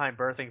reasoning behind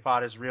Birthing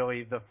Pod is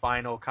really the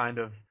final kind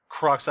of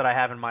crux that I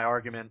have in my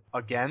argument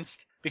against,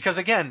 because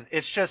again,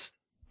 it's just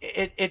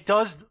It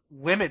does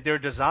limit their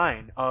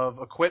design of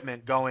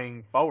equipment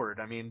going forward.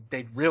 I mean,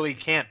 they really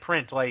can't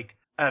print like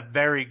a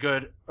very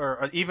good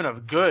or even a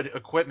good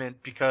equipment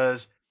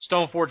because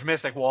Stoneforge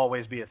Mystic will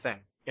always be a thing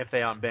if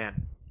they unban.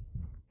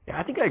 Yeah,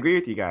 I think I agree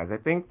with you guys. I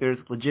think there's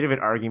legitimate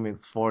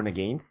arguments for and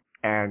against,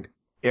 and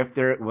if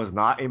there was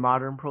not a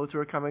Modern Pro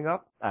Tour coming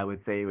up, I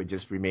would say it would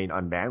just remain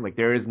unbanned. Like,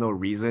 there is no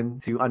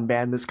reason to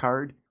unban this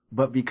card,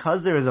 but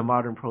because there is a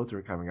Modern Pro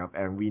Tour coming up,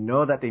 and we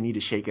know that they need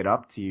to shake it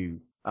up to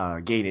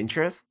gain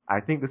interest,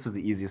 I think this is the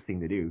easiest thing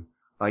to do.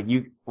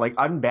 Like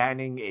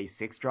unbanning a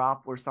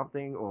 6-drop or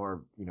something,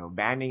 or,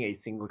 banning a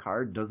single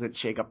card doesn't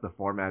shake up the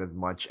format as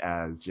much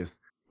as just,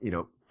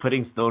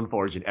 putting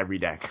Stoneforge in every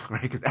deck,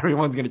 right? Because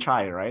everyone's gonna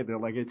try it, right? They're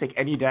like, gonna take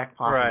any deck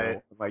possible,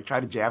 right. Like try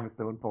to jam a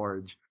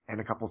Stoneforge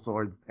and a couple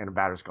swords and a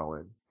Batterskull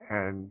in.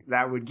 And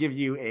that would give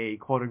you a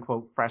quote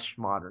unquote fresh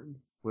Modern,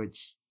 which,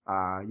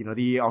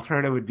 the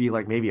alternative would be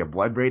like maybe a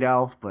Bloodbraid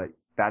Elf, but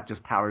that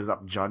just powers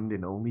up Jund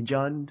and only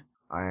Jund.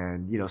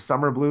 And,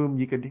 Summer Bloom,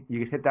 you could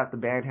hit that the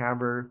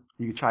Banhammer.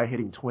 You could try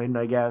hitting Twin,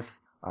 I guess.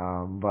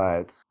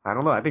 But I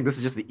don't know. I think this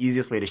is just the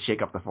easiest way to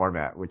shake up the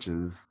format, which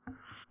is,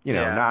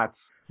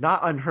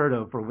 not unheard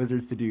of for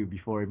Wizards to do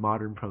before a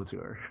Modern Pro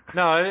Tour.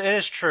 No, it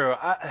is true.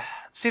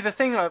 See, the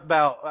thing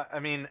about,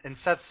 and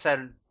Seth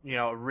said,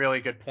 a really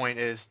good point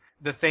is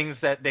the things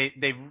that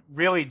they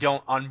really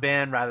don't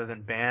unban rather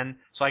than ban.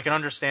 So I can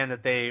understand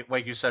that they,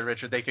 like you said,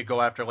 Richard, they could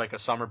go after like a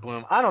Summer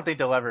Bloom. I don't think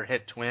they'll ever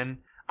hit Twin.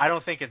 I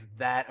don't think it's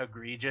that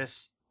egregious,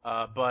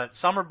 but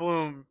Summer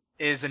Bloom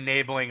is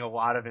enabling a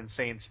lot of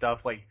insane stuff.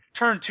 Like,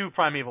 turn 2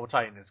 Primeval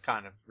Titan is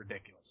kind of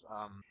ridiculous.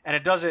 And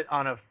it does it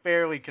on a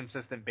fairly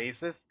consistent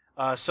basis.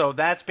 So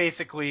that's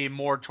basically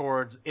more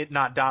towards it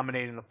not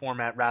dominating the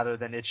format rather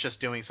than it's just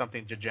doing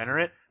something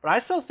degenerate. But I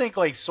still think,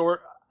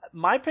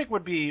 my pick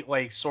would be,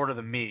 Sword of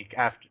the Meek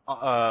after,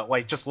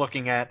 just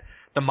looking at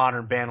the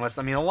Modern ban list.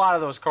 I mean, a lot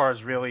of those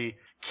cards really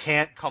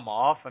can't come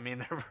off. I mean,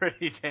 they're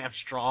pretty damn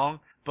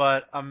strong.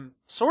 But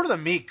Sword of the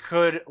Meek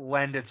could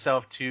lend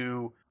itself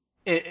to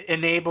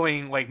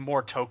enabling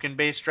more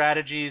token-based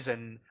strategies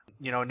and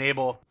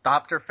enable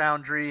Thopter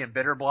Foundry and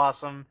Bitter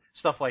Blossom,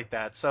 stuff like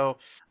that. So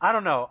I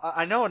don't know.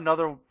 I know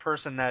another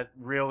person that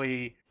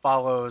really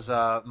follows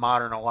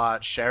Modern a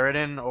lot,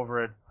 Sheridan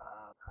over at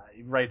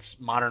he writes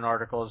Modern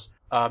articles,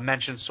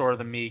 mentions Sword of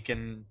the Meek,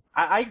 and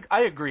I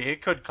agree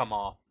it could come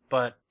off.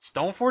 But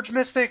Stoneforge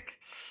Mystic.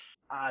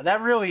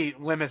 That really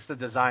limits the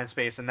design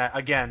space, and that,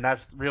 again,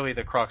 that's really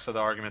the crux of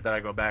the argument that I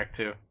go back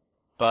to.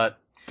 But,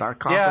 Dark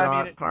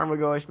Confidant,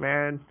 Tarmogoyf,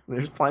 man,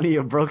 there's plenty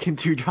of broken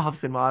 2-drops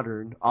in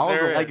Modern. All of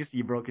the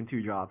legacy broken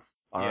 2-drops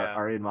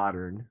are in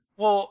Modern.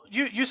 Well,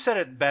 you said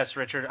it best,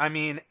 Richard. I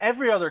mean,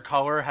 every other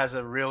color has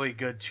a really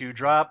good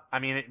 2-drop. I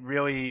mean, it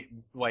really,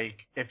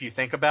 if you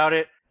think about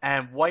it,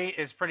 and white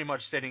is pretty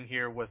much sitting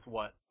here with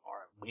what?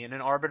 Are we in an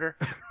Arbiter?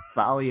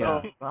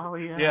 Thalia.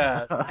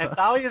 Yeah, and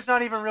Thalia's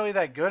not even really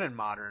that good in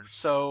Modern,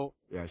 so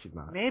yeah, she's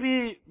not.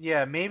 Maybe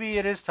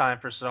it is time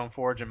for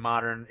Stoneforge in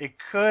Modern. It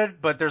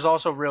could, but there's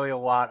also really a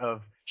lot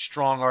of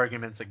strong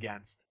arguments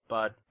against.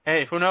 But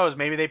hey, who knows?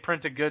 Maybe they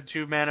print a good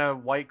 2-mana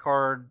white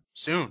card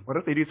soon. What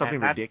if they do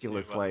something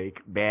ridiculous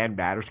like ban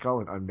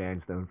Batterskull and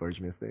unban Stoneforge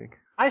Mystic?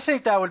 I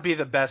think that would be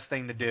the best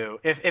thing to do.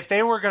 If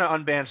they were going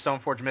to unban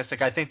Stoneforge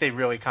Mystic, I think they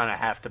really kind of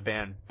have to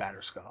ban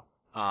Batterskull.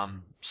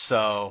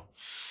 So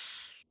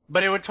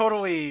But it would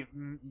totally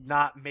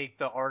not make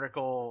the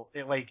article.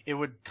 It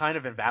would kind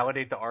of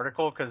invalidate the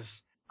article because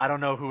I don't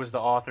know who was the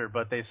author,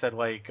 but they said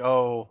like,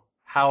 oh,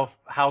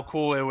 how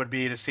cool it would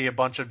be to see a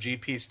bunch of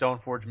GP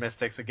Stoneforge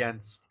Mystics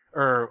against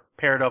or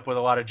paired up with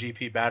a lot of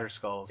GP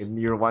Batterskulls in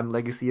year one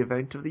legacy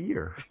event of the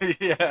year.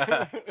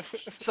 Yeah.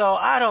 So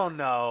I don't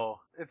know.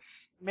 It's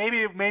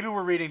maybe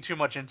we're reading too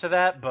much into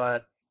that,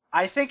 but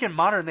I think in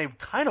Modern they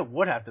kind of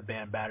would have to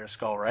ban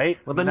Batterskull, right?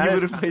 Well, then you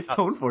would have played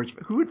Stoneforge.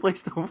 Who would play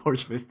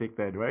Stoneforge Mystic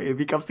then, right? It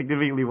becomes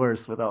significantly worse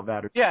without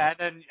Batterskull. Yeah,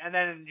 and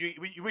then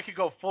we could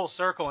go full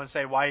circle and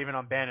say why even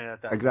unban it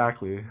at that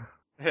Exactly. point?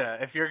 Yeah,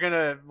 if you're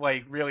gonna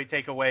like really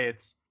take away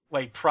its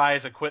like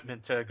prize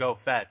equipment to go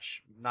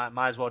fetch,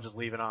 might as well just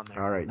leave it on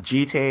there. All right,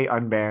 GTA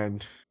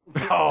unbanned.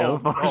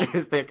 Stoneforge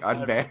Mystic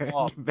unbanned.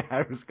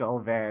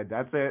 Batterskull banned.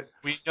 That's it.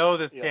 We know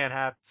this can't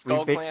happen.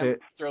 Skull Clamp,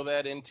 throw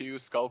that into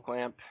Skull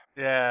Clamp.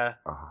 Yeah.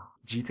 Oh,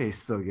 GTA is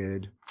so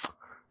good.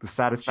 The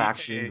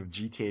satisfaction of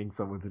GTAing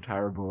someone's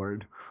entire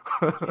board.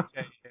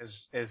 GTA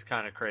is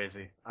kind of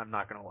crazy. I'm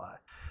not gonna lie.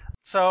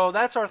 So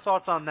that's our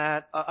thoughts on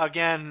that.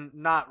 Again,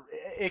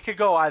 it could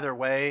go either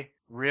way.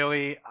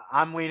 Really,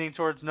 I'm leaning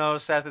towards no.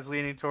 Seth is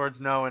leaning towards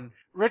no, and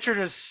Richard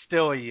is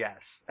still a yes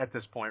at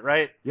this point,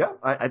 right? Yeah,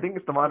 I think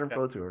it's the Modern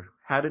Pro Tour.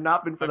 Had it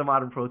not been for the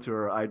Modern Pro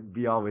Tour, I'd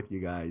be all with you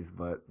guys,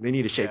 but they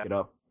need to shake it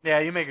up. Yeah,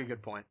 you make a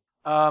good point.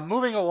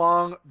 Moving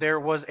along, there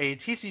was a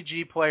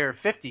TCG Player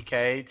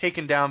 50K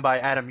taken down by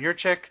Adam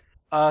Yurchik.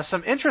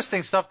 Some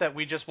interesting stuff that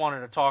we just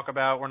wanted to talk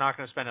about. We're not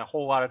going to spend a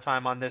whole lot of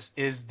time on this.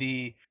 Is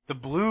the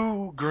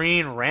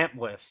blue-green ramp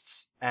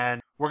lists,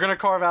 and we're going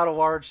to carve out a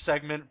large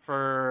segment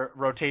for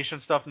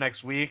rotation stuff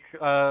next week,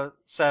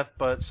 Seth.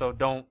 But so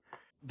don't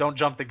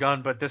jump the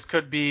gun. But this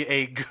could be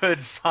a good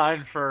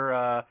sign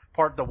for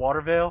Part the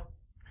Water Veil.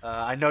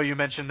 I know you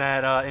mentioned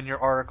that in your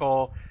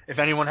article. If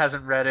anyone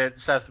hasn't read it,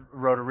 Seth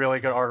wrote a really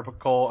good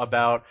article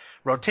about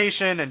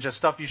rotation and just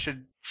stuff you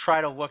should try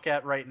to look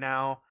at right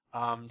now.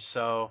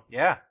 So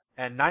yeah,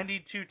 and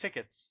 92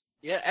 tickets.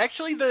 Yeah,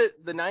 actually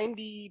the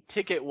 90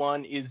 ticket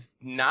one is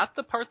not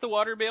the Part the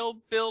Water Veil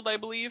build, I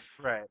believe.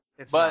 Right.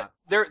 But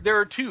there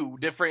are two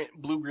different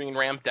blue-green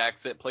ramp decks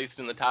that placed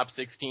in the top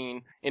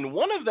 16, and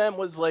one of them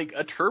was like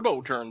a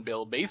turbo turn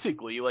build,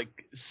 basically, like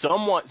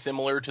somewhat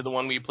similar to the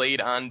one we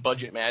played on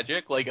Budget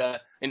Magic, like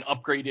an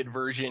upgraded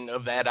version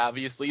of that,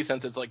 obviously,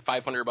 since it's like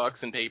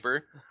 $500 in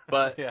paper.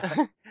 But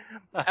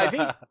I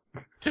think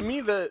to me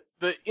the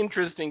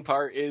interesting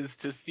part is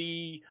to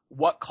see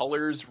what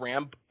colors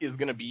ramp is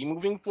going to be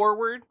moving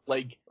forward.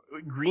 Like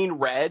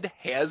green-red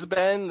has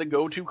been the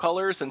go-to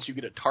color since you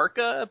get a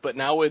Tarka, but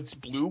now it's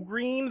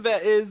blue-green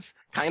that is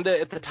kind of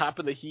at the top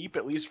of the heap,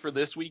 at least for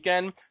this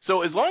weekend.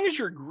 So as long as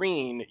you're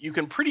green, you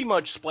can pretty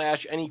much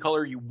splash any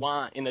color you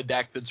want in a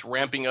deck that's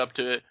ramping up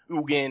to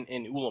Ugin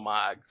and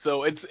Ulamog.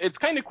 So it's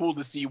kind of cool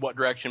to see what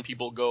direction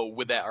people go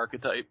with that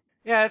archetype.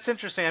 Yeah, it's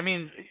interesting. I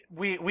mean,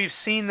 we've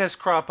seen this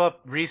crop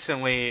up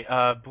recently.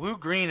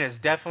 Blue-green is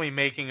definitely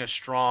making a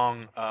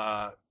strong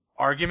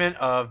argument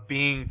of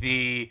being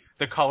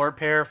the color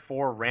pair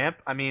for ramp.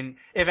 I mean,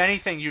 if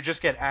anything, you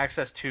just get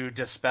access to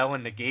Dispel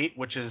and Negate,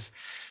 which is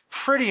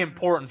pretty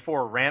important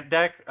for a ramp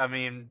deck. I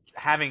mean,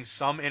 having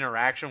some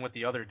interaction with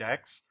the other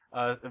decks,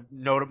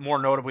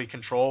 more notably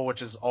Control,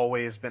 which has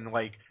always been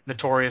like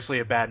notoriously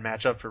a bad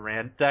matchup for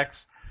ramp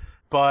decks.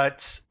 But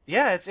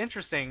yeah, it's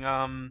interesting.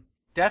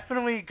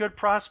 Definitely a good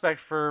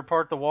prospect for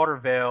Part the Water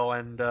Veil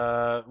and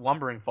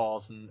Lumbering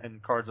Falls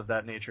and cards of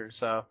that nature.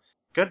 So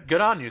good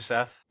on you,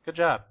 Seth. Good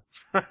job.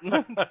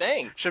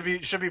 Thanks.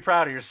 Should be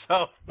proud of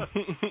yourself.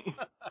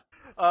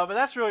 But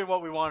that's really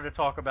what we wanted to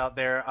talk about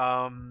there.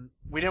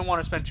 We didn't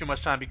want to spend too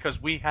much time because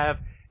we have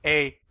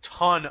a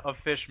ton of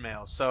fish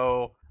mail.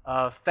 So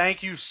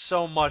thank you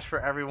so much for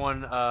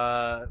everyone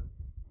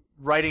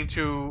writing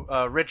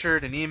to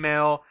Richard an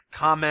email,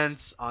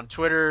 comments on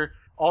Twitter.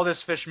 All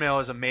this fish mail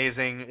is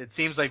amazing. It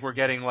seems like we're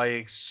getting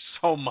like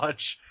so much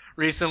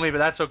recently, but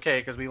that's okay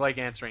because we like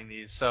answering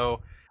these.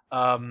 So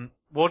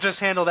we'll just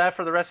handle that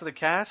for the rest of the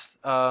cast.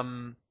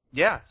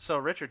 Yeah, so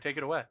Richard, take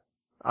it away.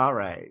 All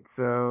right.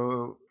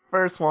 So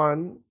first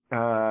one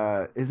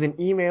is an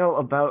email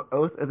about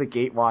Oath of the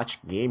Gatewatch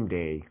game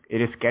day. It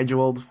is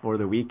scheduled for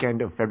the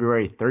weekend of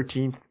February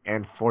 13th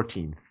and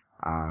 14th.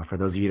 For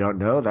those of you who don't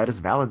know, that is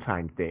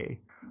Valentine's Day.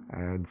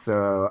 And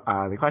so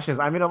the question is,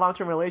 I'm in a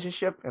long-term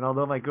relationship, and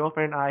although my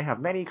girlfriend and I have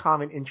many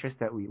common interests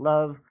that we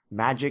love,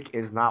 Magic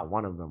is not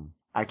one of them.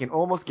 I can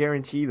almost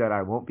guarantee that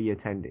I won't be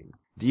attending.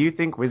 Do you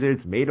think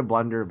Wizards made a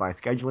blunder by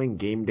scheduling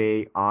game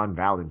day on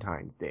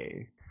Valentine's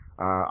Day?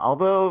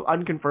 Although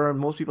unconfirmed,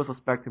 most people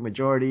suspect the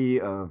majority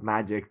of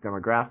Magic's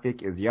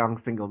demographic is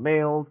young single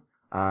males,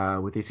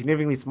 with a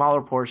significantly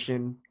smaller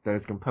portion that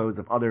is composed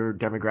of other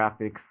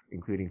demographics,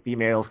 including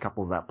females,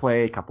 couples that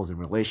play, couples in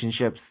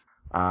relationships.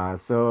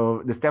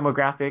 So this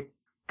demographic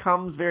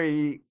comes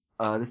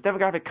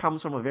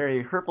from a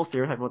very hurtful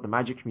stereotype about the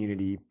Magic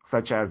community,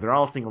 such as they're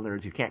all single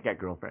nerds who can't get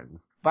girlfriends.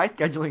 By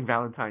scheduling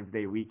Valentine's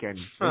Day weekend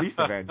release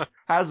events,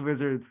 has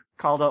Wizards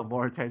called out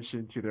more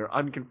attention to their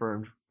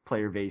unconfirmed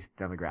player-based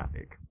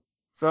demographic.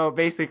 So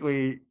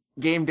basically,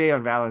 game day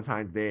on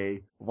Valentine's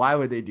Day. Why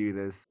would they do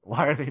this?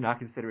 Why are they not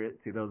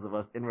considerate to those of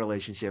us in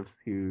relationships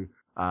who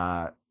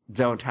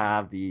don't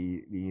have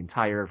the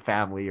entire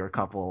family or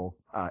couple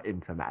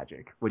into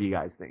Magic? What do you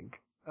guys think?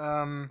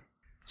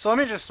 So let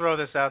me just throw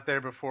this out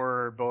there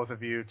before both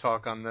of you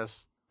talk on this.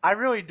 I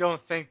really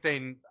don't think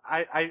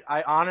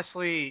I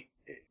honestly,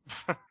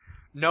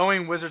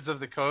 knowing Wizards of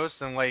the Coast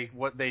and like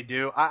what they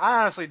do,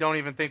 I honestly don't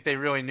even think they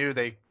really knew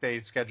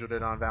they scheduled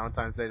it on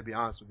Valentine's Day, to be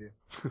honest with you.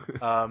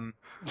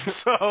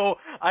 So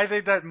I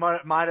think that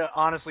might have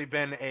honestly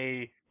been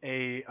a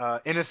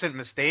innocent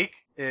mistake,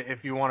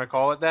 if you want to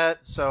call it that.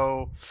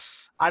 So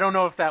I don't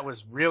know if that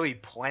was really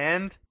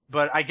planned,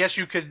 but I guess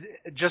you could,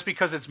 just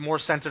because it's more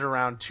centered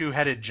around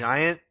Two-Headed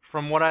Giant,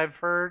 from what I've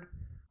heard,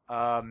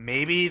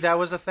 maybe that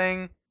was a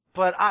thing,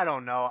 but I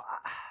don't know.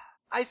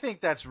 I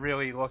think that's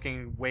really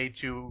looking way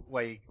too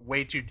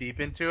deep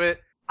into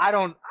it. I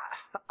don't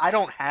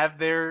have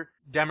their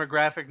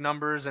demographic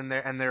numbers and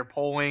their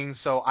polling,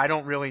 so I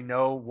don't really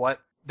know what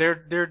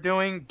they're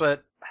doing,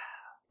 but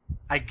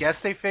I guess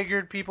they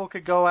figured people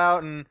could go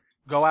out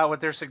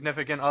with their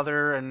significant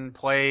other and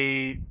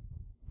play,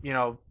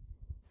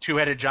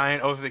 Two-Headed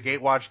Giant Oath of the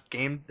Gatewatch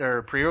game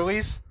or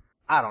pre-release.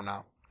 I don't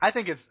know. I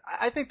think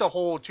the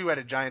whole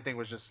Two-Headed Giant thing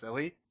was just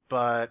silly,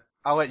 but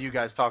I'll let you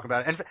guys talk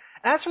about it. And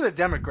as for the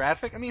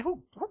demographic, I mean,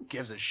 who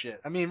gives a shit?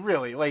 I mean,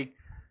 really, like,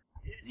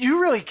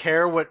 you really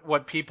care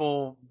what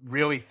people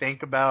really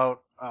think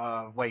about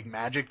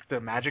Magic, the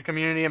Magic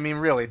community? I mean,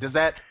 really, is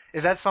that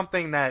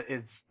something that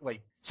is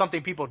like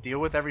something people deal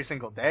with every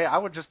single day? I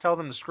would just tell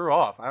them to screw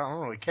off. I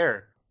don't really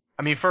care.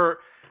 I mean,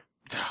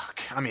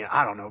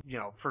 I don't know,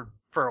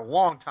 for a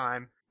long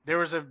time there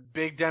was a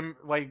big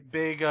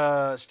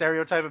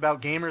stereotype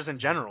about gamers in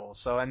general.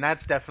 So, and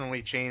that's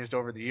definitely changed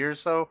over the years.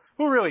 So,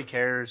 who really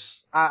cares?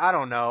 I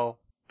don't know,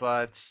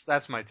 but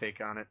that's my take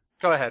on it.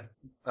 Go ahead,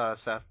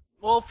 Seth.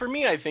 Well, for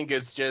me, I think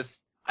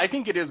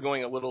it is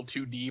going a little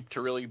too deep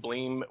to really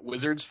blame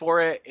Wizards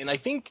for it. And I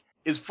think,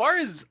 as far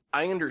as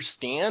I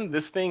understand,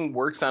 this thing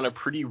works on a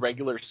pretty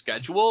regular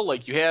schedule.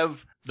 Like, you have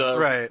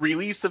the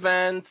release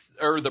events,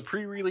 or the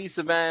pre-release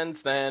events,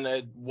 then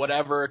a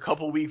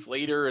couple weeks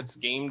later it's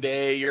game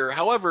day, or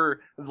however,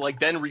 like,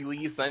 then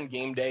release, then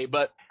game day.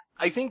 But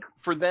I think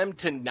for them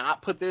to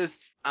not put this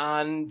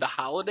on the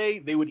holiday,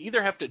 they would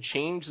either have to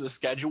change the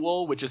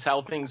schedule, which is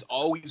how things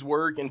always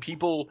work, and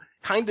people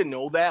kind of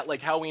know that,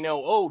 like how we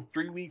know,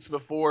 3 weeks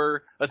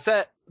before a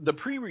set, the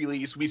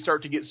pre-release, we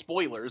start to get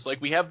spoilers. Like,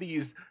 we have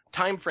these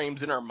time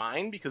frames in our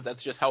mind because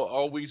that's just how it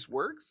always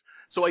works.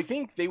 So I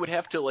think they would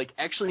have to, like,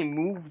 actually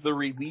move the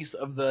release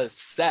of the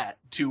set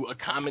to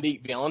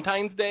accommodate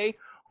Valentine's Day,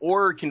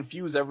 or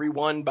confuse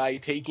everyone by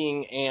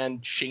taking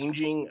and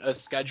changing a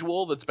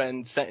schedule that's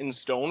been set in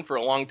stone for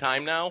a long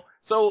time now.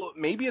 So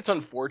maybe it's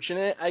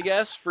unfortunate, I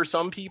guess, for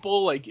some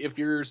people, like, if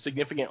your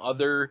significant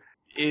other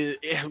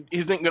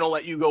isn't going to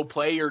let you go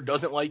play or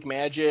doesn't like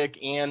Magic,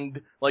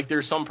 and, like,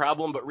 there's some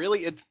problem, but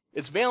really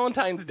it's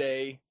Valentine's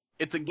Day.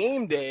 It's a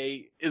game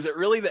day. Is it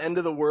really the end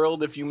of the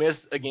world if you miss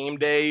a game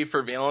day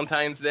for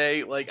Valentine's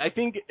Day? Like, I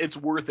think it's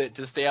worth it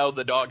to stay out of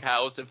the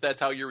doghouse if that's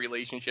how your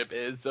relationship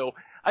is. So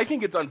I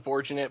think it's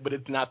unfortunate, but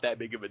it's not that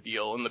big of a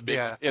deal in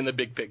the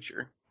big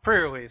picture.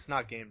 Pre-release,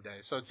 not game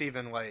day. So it's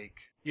even like,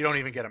 you don't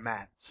even get a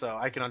mat. So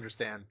I can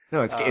understand.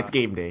 No, it's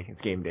game day.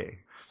 It's game day.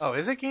 Oh,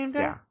 is it game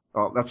day? Yeah.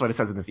 Well, that's what it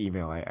says in this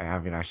email. I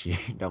haven't actually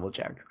double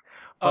checked.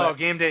 Oh,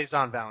 game day is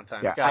on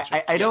Valentine's. Yeah,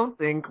 gotcha. I don't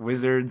think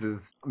Wizards is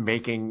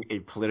making a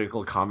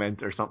political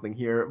comment or something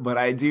here, but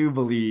I do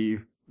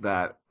believe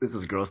that this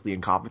is grossly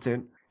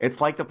incompetent. It's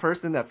like the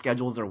person that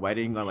schedules their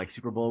wedding on, like,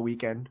 Super Bowl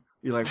weekend.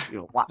 You're like,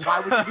 why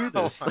would you do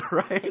this,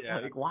 right? Yeah.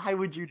 Like, why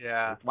would you do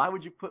this? Why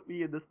would you put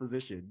me in this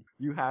position?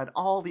 You had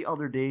all the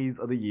other days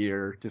of the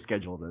year to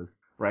schedule this,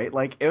 right?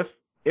 Like,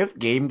 if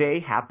game day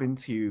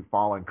happened to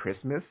fall on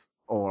Christmas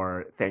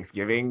or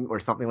Thanksgiving or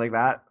something like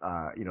that,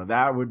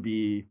 that would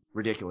be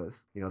ridiculous.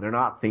 They're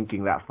not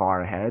thinking that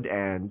far ahead,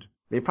 and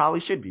they probably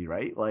should be,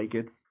 right? Like,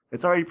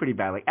 it's already pretty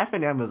bad. Like,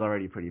 FNM is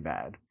already pretty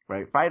bad,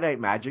 right? Friday Night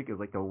Magic is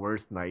like the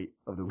worst night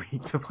of the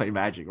week to play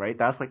Magic, right?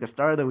 That's like the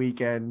start of the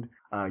weekend.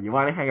 You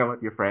want to hang out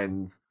with your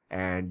friends,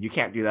 and you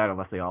can't do that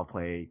unless they all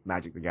play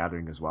Magic the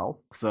Gathering as well.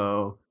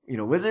 So,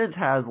 Wizards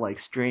has, like,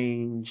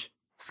 strange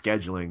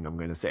scheduling, I'm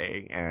going to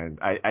say. And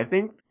I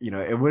think,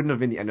 it wouldn't have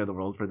been the end of the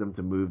world for them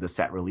to move the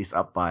set release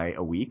up by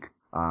a week.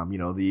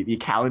 The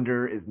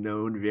calendar is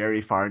known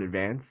very far in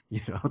advance.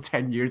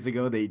 10 years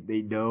ago,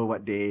 they know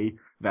what day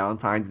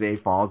Valentine's Day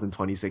falls in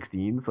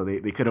 2016. So they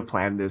could have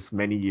planned this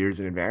many years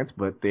in advance,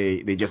 but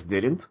they just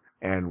didn't.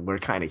 And we're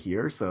kind of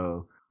here.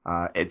 So,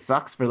 it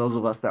sucks for those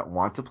of us that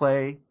want to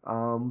play,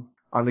 on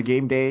the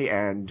game day,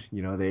 and,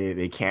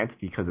 they can't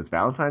because it's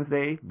Valentine's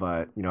Day.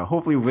 But,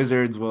 hopefully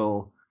Wizards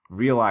will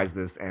realize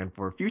this, and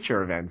for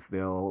future events,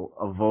 they'll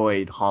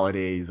avoid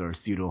holidays or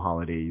pseudo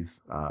holidays,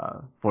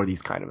 for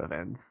these kind of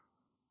events.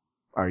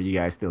 Are you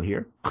guys still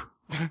here?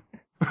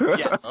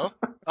 Yes.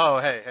 Oh,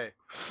 hey.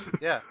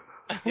 Yeah.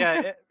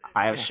 Yeah,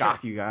 I have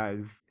shocked you guys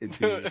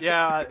into.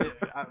 yeah,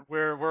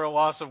 we're a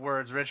loss of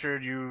words,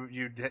 Richard. You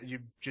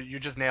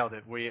just nailed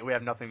it. We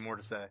have nothing more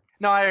to say.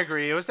 No, I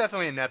agree. It was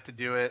definitely inept to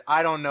do it.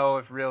 I don't know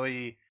if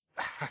really,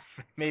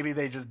 maybe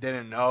they just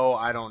didn't know.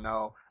 I don't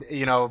know.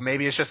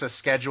 Maybe it's just a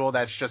schedule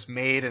that's just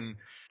made and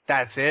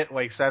that's it,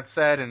 like Seth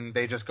said, and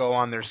they just go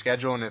on their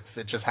schedule, and if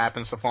it just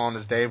happens to fall on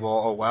this day,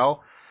 well, oh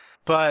well.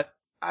 But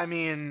I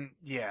mean,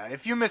 yeah,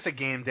 if you miss a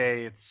game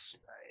day,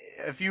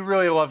 if you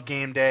really love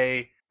game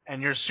day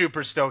and you're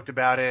super stoked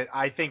about it,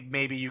 I think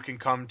maybe you can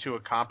come to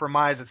a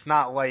compromise. It's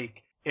not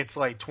like it's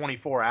like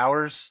 24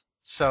 hours,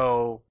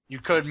 so you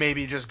could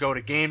maybe just go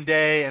to game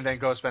day and then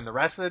go spend the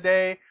rest of the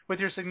day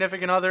with your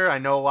significant other. I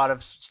know a lot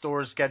of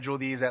stores schedule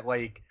these at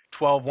like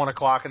 12, 1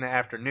 o'clock in the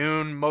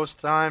afternoon most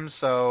times,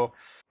 so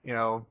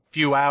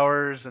few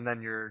hours and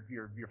then you're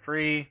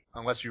free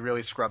unless you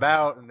really scrub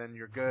out and then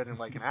you're good in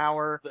like an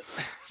hour.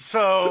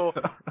 So,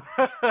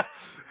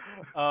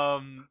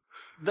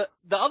 the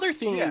other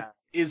thing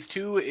is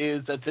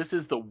that this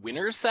is the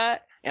winter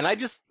set, and I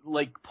just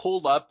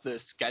pulled up the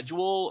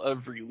schedule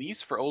of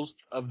release for Oath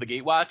of the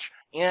Gatewatch,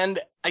 and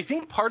I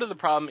think part of the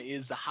problem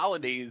is the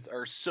holidays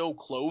are so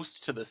close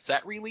to the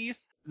set release.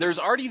 There's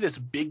already this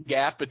big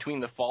gap between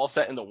the fall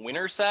set and the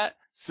winter set,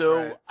 so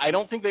right. I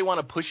don't think they want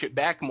to push it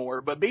back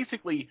more, but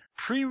basically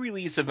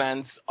pre-release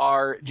events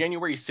are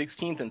January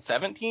 16th and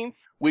 17th,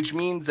 which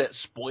means that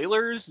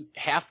spoilers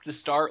have to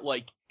start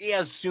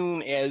as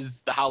soon as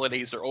the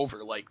holidays are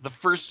over. Like the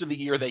first of the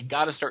year, they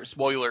got to start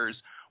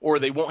spoilers, or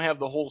they won't have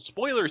the whole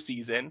spoiler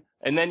season.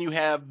 And then you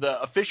have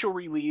the official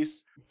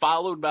release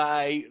followed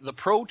by the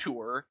Pro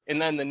Tour,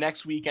 and then the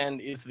next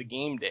weekend is the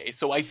game day.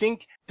 So I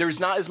think there's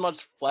not as much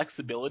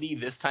flexibility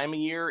this time of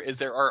year as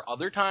there are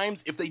other times.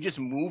 If they just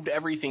moved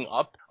everything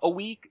up a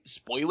week,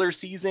 spoiler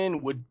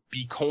season would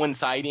be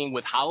coinciding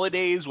with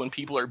holidays when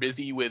people are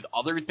busy with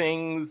other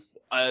things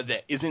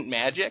that isn't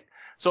Magic.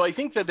 So I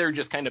think that they're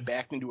just kind of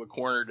backed into a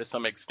corner to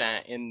some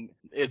extent, and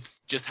it's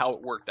just how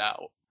it worked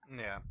out.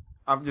 Yeah.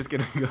 I'm just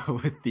going to go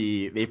with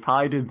they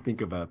probably didn't think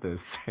about this.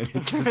 And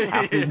it just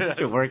happened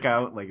to work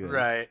out like this.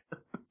 Right.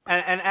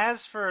 And as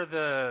for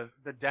the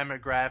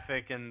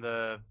demographic and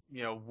the,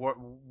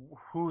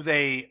 who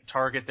they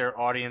target their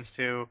audience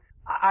to,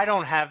 I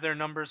don't have their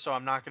numbers, so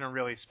I'm not going to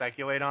really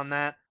speculate on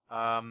that.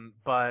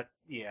 But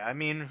yeah, I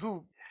mean,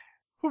 who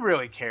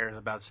really cares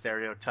about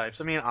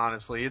stereotypes? I mean,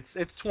 honestly, it's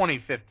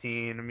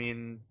 2015. I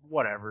mean,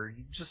 whatever.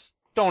 You just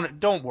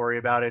don't worry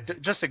about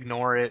it. Just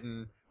ignore it,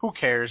 and who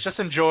cares? Just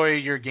enjoy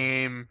your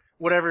game.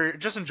 Whatever.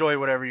 Just enjoy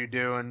whatever you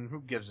do, and who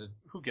gives a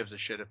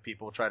shit if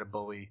people try to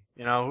bully?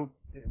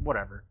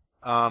 Whatever.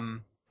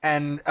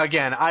 And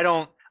again, I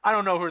don't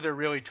know who they're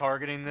really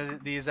targeting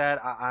these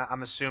at.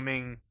 I'm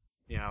assuming,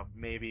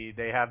 maybe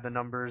they have the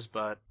numbers,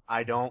 but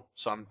I don't,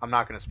 so I'm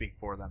not going to speak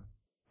for them.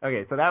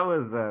 Okay, so that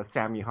was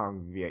Sammy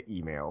Hung via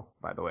email,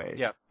 by the way.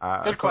 Yep.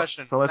 Good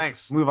question. So let's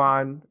Thanks. move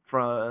on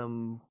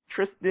from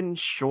Tristan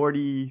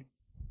Shorty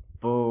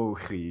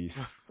Bochis.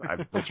 I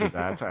butchered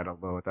that. I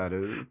don't know what that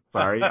is.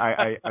 Sorry.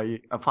 I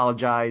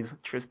apologize,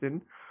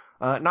 Tristan.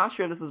 Not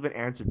sure this has been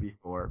answered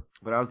before,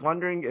 but I was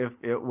wondering if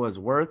it was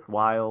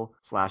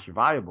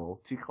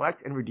worthwhile/viable to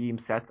collect and redeem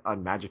sets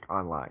on Magic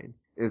Online.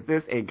 Is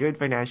this a good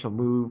financial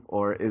move,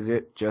 or is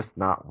it just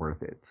not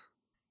worth it?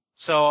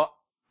 So,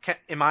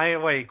 am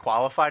I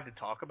qualified to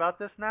talk about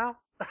this now?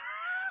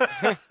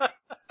 I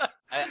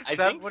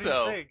think what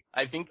so. Do you think?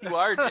 I think you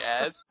are,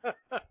 Jazz.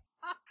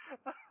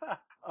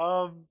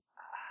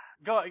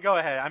 Go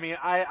ahead. I mean,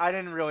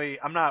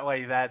 I'm not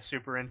that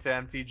super into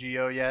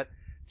MTGO yet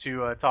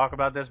to talk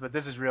about this, but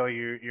this is really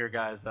your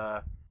guys'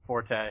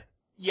 forte.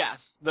 Yes.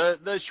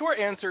 The short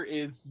answer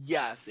is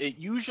yes. It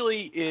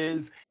usually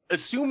is,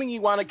 assuming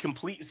you want a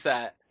complete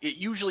set, it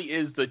usually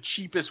is the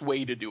cheapest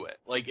way to do it.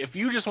 Like, if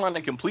you just want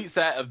a complete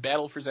set of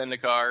Battle for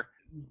Zendikar,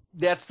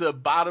 that's the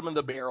bottom of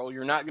the barrel.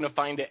 You're not going to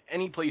find it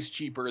any place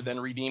cheaper than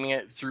redeeming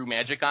it through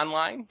Magic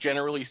Online,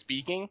 generally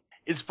speaking.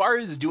 As far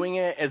as doing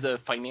it as a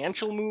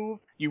financial move,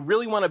 you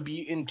really want to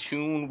be in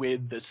tune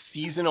with the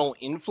seasonal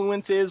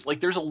influences.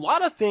 Like, there's a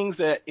lot of things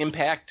that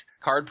impact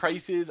card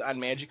prices on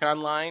Magic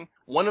Online.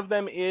 One of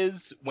them is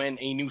when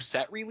a new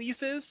set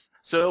releases.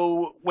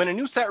 So when a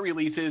new set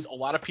releases, a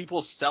lot of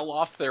people sell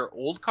off their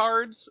old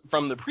cards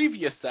from the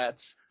previous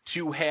sets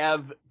to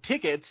have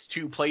tickets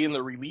to play in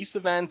the release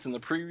events and the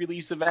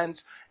pre-release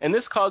events, and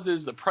this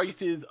causes the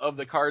prices of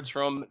the cards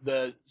from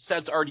the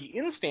sets already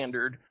in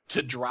Standard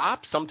to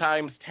drop,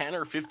 sometimes 10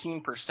 or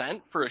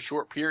 15% for a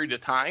short period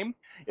of time.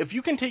 If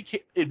you can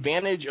take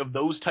advantage of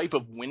those type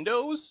of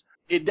windows,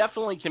 it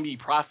definitely can be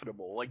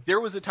profitable. Like,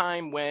 there was a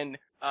time when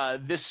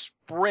this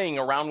spring,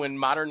 around when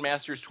Modern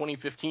Masters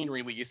 2015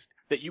 released,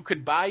 that you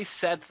could buy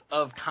sets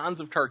of Khans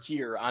of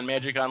Tarkir on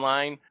Magic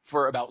Online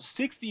for about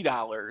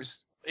 $60,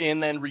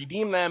 and then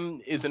redeem them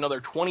is another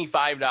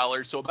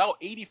 $25, so about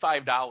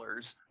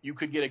 $85 you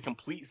could get a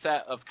complete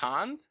set of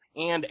Khans.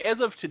 And as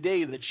of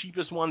today, the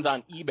cheapest ones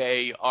on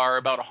eBay are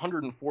about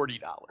 $140.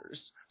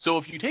 So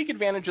if you take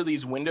advantage of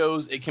these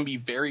windows, it can be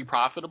very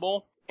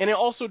profitable. And it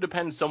also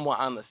depends somewhat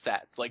on the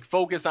sets. Like,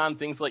 focus on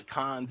things like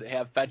cons that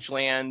have fetch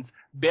lands.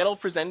 Battle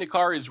for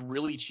Zendikar is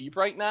really cheap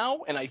right now,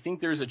 and I think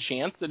there's a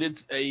chance that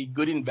it's a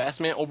good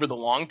investment over the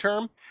long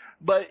term.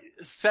 But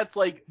sets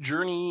like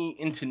Journey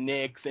into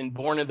Nyx and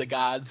Born of the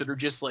Gods that are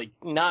just, like,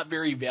 not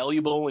very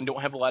valuable and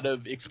don't have a lot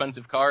of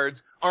expensive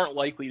cards aren't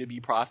likely to be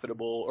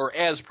profitable or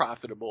as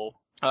profitable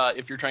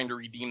if you're trying to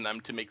redeem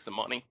them to make some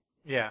money.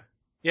 Yeah.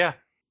 Yeah.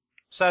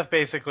 Seth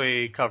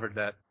basically covered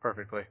that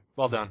perfectly.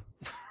 Well done.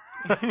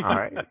 All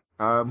right.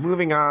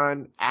 Moving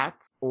on,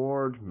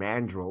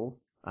 @OrdMandrel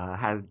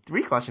has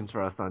 3 questions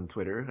for us on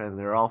Twitter, and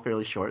they're all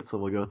fairly short, so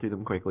we'll go through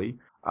them quickly.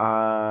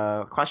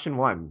 Question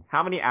 1.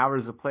 How many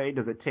hours of play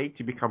does it take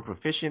to become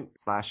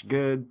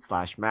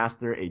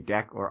proficient/good/master a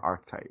deck or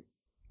archetype?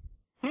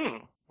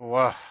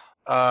 Wow.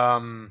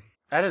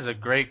 That is a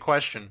great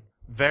question.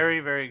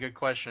 Very, very good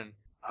question.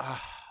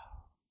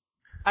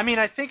 I mean,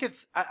 I think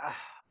it's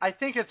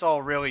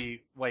all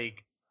really,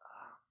 like,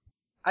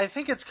 I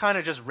think it's kind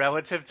of just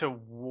relative to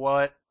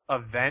what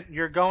event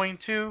you're going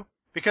to,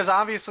 because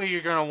obviously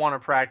you're going to want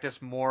to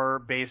practice more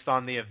based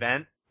on the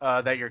event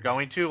that you're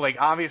going to. Like,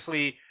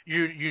 obviously,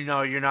 you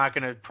know you're not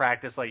going to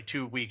practice, like,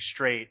 2 weeks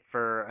straight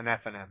for an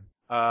FNM.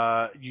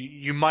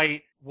 You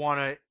might want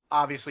to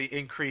obviously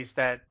increase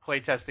that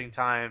playtesting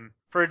time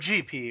for a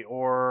GP,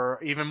 or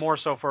even more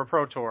so for a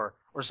Pro Tour,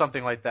 or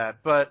something like that.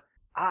 But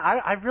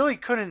I really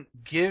couldn't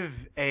give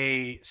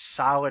a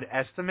solid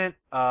estimate.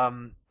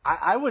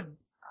 I would,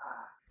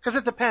 because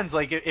it depends.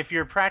 Like, if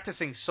you're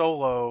practicing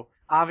solo,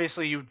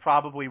 obviously you'd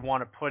probably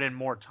want to put in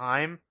more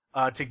time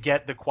to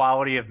get the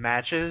quality of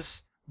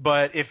matches.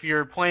 But if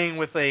you're playing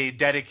with a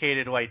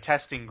dedicated, like,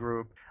 testing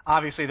group,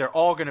 obviously they're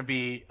all going to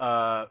be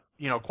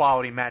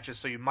quality matches,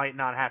 so you might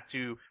not have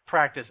to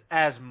practice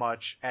as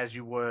much as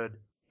you would,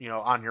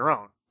 on your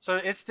own. So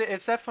it's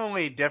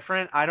definitely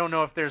different. I don't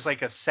know if there's,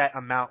 like, a set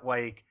amount,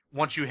 like,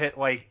 once you hit,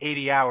 like,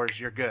 80 hours,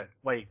 you're good.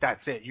 Like,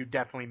 that's it. You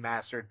definitely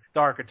mastered the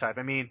archetype.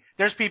 I mean,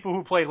 there's people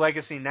who play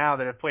Legacy now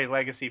that have played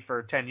Legacy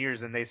for 10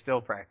 years and they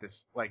still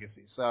practice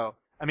Legacy. So,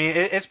 I mean,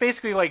 it's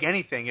basically like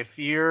anything. If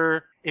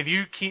you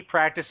keep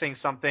practicing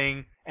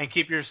something and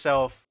keep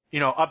yourself,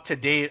 up to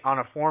date on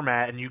a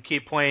format, and you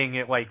keep playing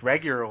it, like,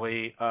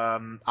 regularly,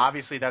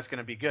 obviously that's going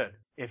to be good.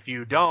 If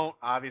you don't,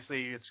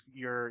 obviously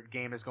your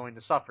game is going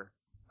to suffer.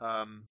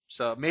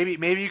 So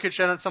maybe you could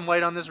shed some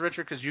light on this,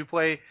 Richard, because you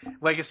play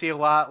Legacy a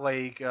lot,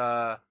 like,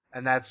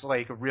 and that's,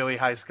 like, a really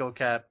high skill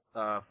cap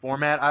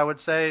format, I would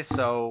say.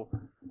 So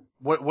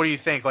what do you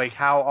think? Like,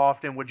 how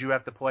often would you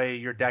have to play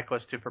your deck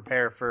list to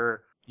prepare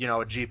for, a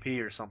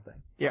GP or something?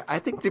 Yeah, I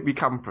think to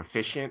become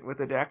proficient with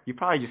a deck, you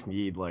probably just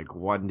need, like,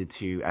 1 to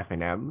 2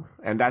 FNMs,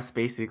 and that's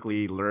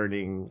basically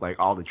learning, like,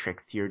 all the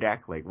tricks to your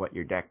deck, like what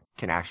your deck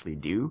can actually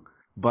do.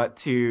 But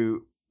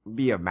to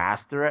be a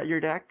master at your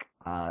deck,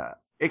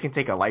 it can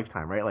take a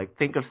lifetime, right? Like,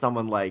 think of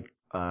someone like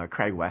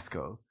Craig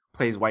Wesco,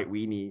 plays White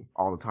Weenie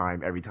all the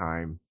time, every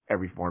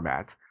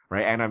format,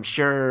 right? And I'm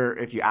sure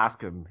if you ask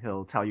him,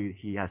 he'll tell you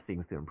he has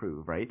things to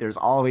improve, right? There's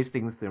always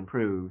things to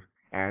improve.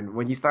 And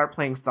when you start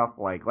playing stuff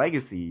like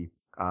Legacy,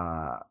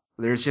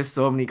 there's just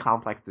so many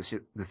complex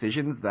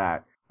decisions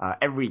that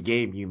every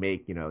game you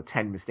make,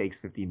 10 mistakes,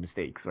 15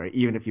 mistakes, right?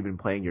 Even if you've been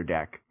playing your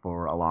deck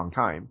for a long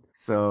time.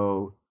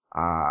 So,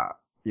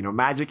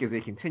 Magic is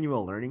a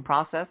continual learning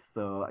process.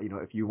 So,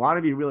 if you want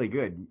to be really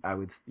good, I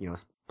would,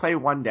 play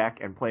one deck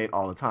and play it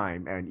all the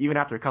time. And even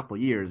after a couple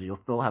of years,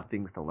 you'll still have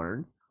things to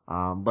learn.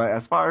 But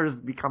as far as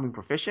becoming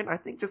proficient, I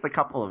think just a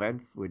couple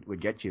events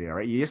would get you there,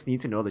 right? You just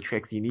need to know the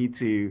tricks. You need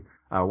to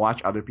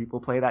watch other people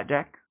play that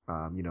deck.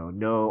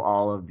 Know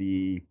all of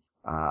the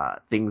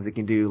things it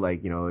can do,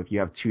 like, if you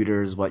have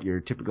tutors, what your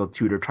typical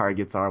tutor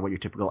targets are, what your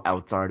typical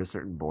outs are to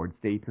certain board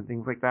states and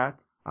things like that.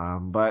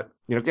 But,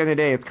 at the end of the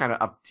day, it's kind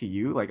of up to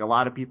you. Like, a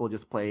lot of people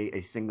just play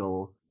a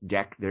single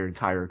deck their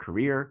entire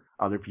career.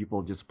 Other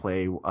people just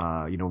play,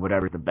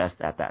 whatever's the best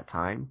at that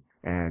time.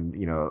 And,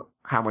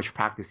 how much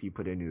practice you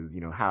put in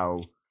is,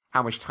 how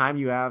much time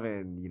you have,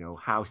 and,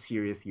 how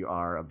serious you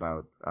are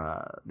about,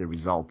 the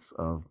results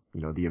of,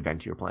 the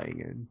event you're playing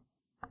in.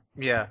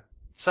 Yeah.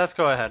 Seth,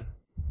 go ahead.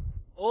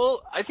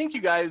 Well, I think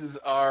you guys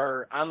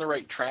are on the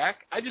right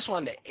track. I just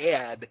wanted to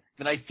add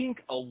that I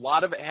think a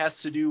lot of it has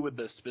to do with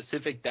the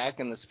specific deck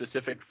and the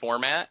specific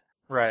format.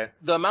 Right.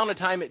 The amount of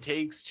time it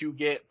takes to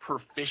get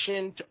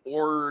proficient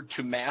or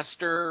to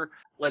master,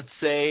 let's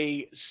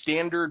say,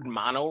 standard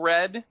mono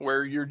red,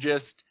 where you're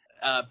just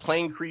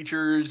playing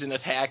creatures and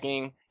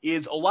attacking,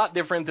 is a lot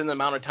different than the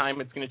amount of time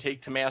it's going to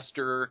take to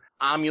master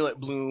Amulet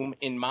Bloom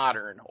in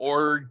Modern,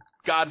 or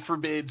God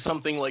forbid,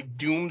 something like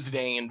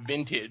Doomsday in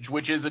Vintage,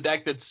 which is a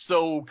deck that's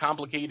so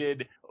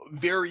complicated,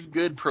 very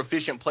good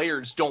proficient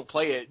players don't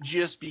play it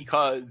just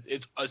because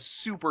it's a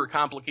super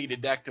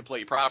complicated deck to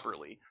play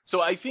properly.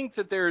 So I think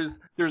that there's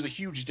a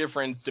huge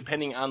difference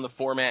depending on the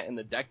format and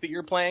the deck that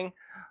you're playing.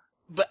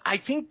 But I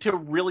think to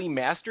really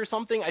master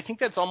something, I think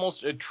that's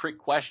almost a trick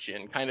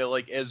question, kind of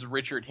like as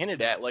Richard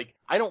hinted at. Like,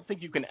 I don't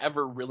think you can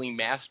ever really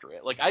master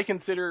it. Like, I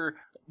consider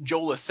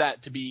Joe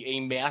Lissette to be a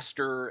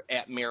master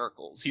at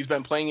miracles. He's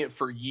been playing it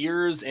for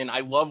years, and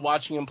I love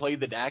watching him play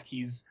the deck.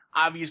 He's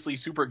obviously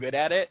super good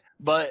at it,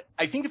 but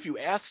I think if you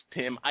asked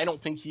him, I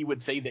don't think he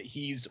would say that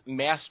he's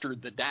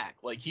mastered the deck.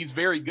 Like, he's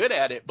very good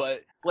at it,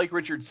 but like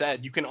Richard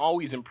said, you can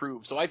always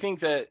improve. So I think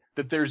that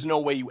there's no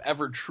way you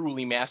ever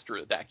truly master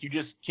a deck. You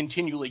just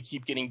continually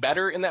keep getting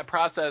better, and that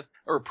process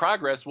or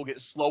progress will get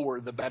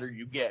slower the better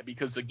you get,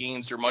 because the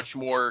games are much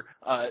smaller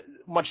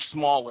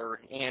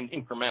and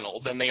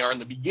incremental than they are in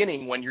the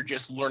beginning when you're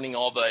just learning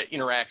all the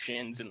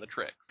interactions and the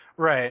tricks.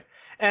 Right.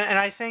 And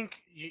I think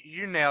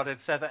you nailed it,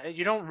 Seth.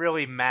 You don't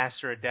really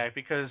master a deck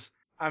because,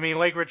 I mean,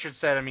 like Richard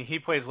said, I mean, he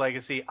plays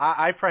Legacy.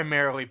 I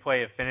primarily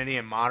play Affinity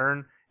and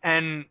Modern.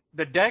 And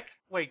the deck,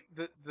 like,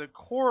 the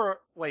core,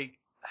 like,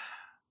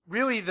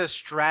 really the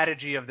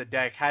strategy of the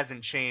deck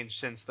hasn't changed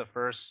since the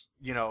first,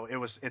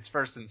 its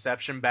first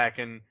inception back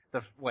in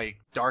the, like,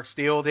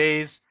 Darksteel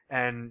days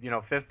and,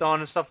 Fifth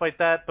Dawn and stuff like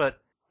that. But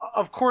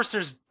of course,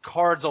 there's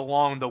cards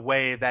along the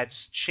way that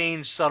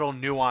change subtle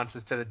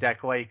nuances to the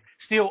deck, like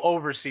Steel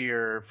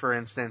Overseer, for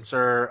instance,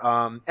 or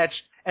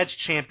Etched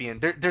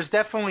Champion. There's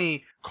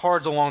definitely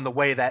cards along the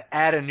way that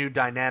add a new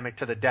dynamic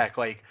to the deck,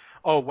 like,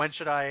 oh, when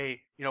should I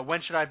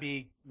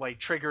be like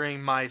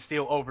triggering my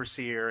Steel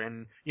Overseer,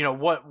 and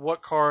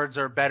what cards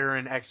are better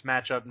in X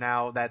matchup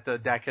now that the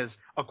deck has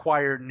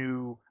acquired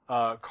new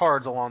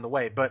cards along the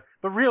way. But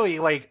really,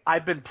 like,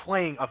 I've been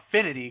playing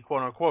Affinity,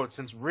 quote unquote,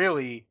 since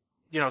really.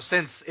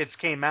 Since it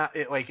came out,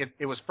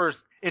 it was first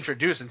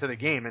introduced into the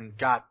game and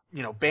got,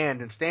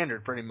 banned in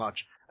Standard pretty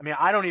much. I mean,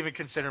 I don't even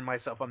consider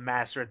myself a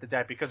master at the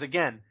deck because,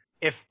 again,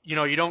 if,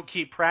 you don't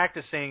keep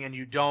practicing and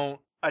you don't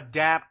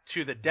adapt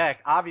to the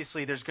deck,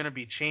 obviously there's going to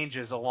be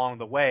changes along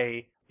the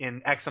way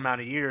in X amount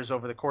of years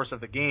over the course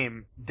of the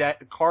game.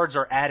 Cards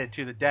are added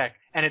to the deck,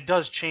 and it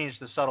does change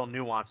the subtle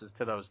nuances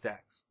to those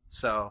decks.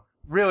 So,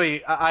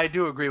 really, I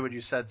do agree with what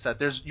you said,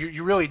 Seth.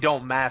 You really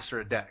don't master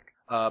a deck.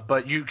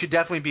 But you could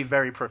definitely be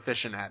very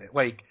proficient at it.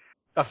 Like,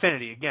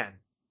 Affinity, again,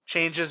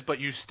 changes, but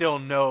you still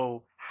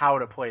know how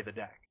to play the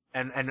deck.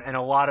 And a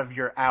lot of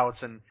your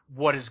outs and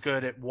what is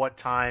good at what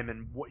time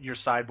and what your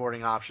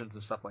sideboarding options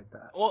and stuff like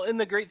that. Well, and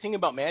the great thing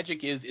about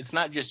Magic is it's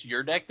not just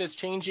your deck that's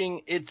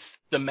changing, it's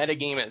the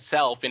metagame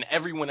itself and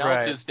everyone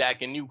else's deck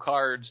and new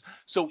cards.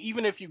 So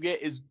even if you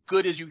get as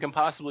good as you can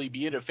possibly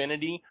be at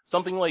Affinity,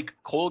 something like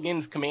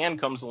Kolaghan's Command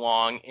comes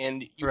along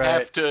and you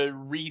have to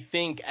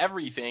rethink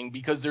everything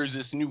because there's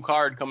this new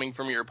card coming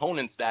from your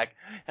opponent's deck.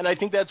 And I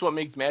think that's what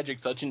makes Magic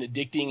such an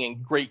addicting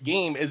and great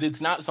game, is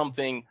it's not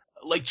something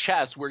like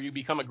chess, where you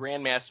become a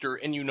grandmaster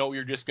and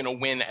you're just going to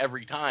win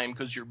every time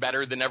because you're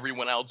better than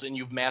everyone else and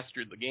you've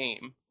mastered the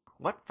game.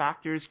 What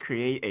factors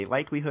create a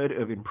likelihood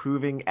of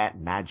improving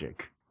at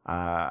Magic?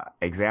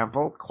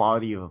 Example,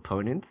 quality of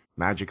opponents,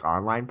 Magic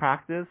Online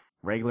practice,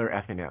 regular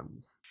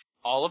FNMs.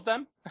 All of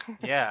them?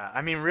 Yeah,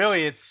 I mean,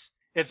 really,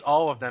 it's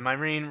all of them. I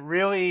mean,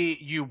 really,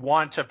 you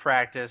want to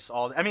practice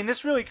all. I mean,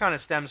 this really kind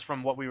of stems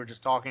from what we were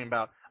just talking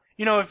about.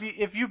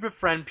 If you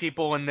befriend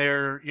people and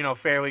they're,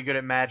 fairly good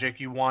at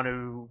Magic, you want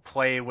to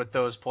play with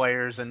those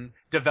players and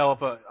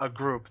develop a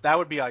group. That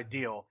would be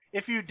ideal.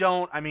 If you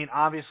don't, I mean,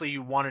 obviously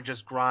you want to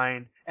just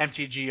grind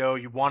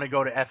MTGO, you want to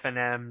go to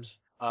FNMs.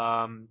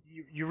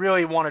 You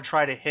really want to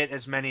try to hit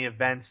as many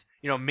events,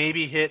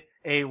 maybe hit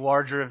a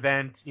larger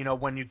event,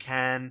 when you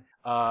can,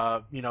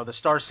 the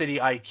Star City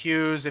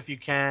IQs if you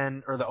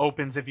can, or the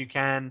Opens if you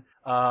can.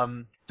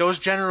 Those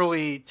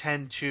generally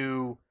tend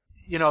to,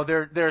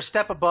 they're a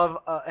step above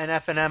an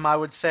FNM, I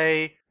would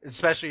say,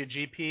 especially a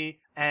GP,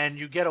 and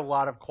you get a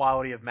lot of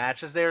quality of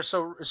matches there.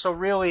 So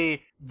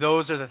really,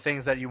 those are the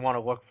things that you want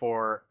to look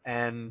for.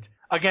 And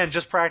again,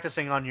 just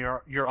practicing on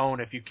your own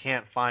if you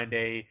can't find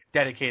a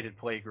dedicated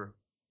play group.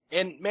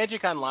 And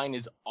Magic Online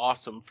is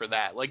awesome for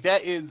that. Like,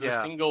 that is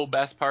the single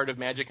best part of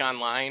Magic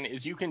Online,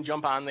 is you can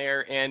jump on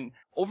there, and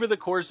over the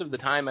course of the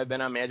time I've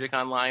been on Magic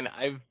Online,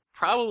 I've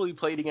probably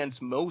played against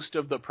most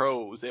of the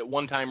pros at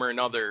one time or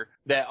another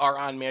that are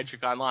on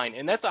Magic Online,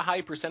 and that's a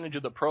high percentage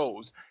of the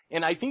pros.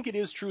 And I think it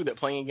is true that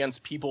playing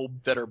against people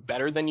that are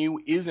better than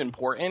you is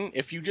important.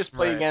 If you just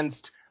play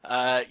against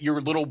your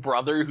little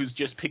brother who's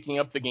just picking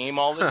up the game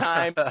all the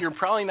time, you're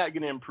probably not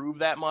going to improve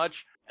that much.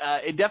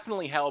 It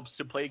definitely helps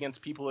to play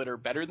against people that are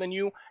better than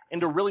you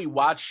and to really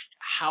watch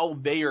how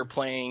they are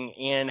playing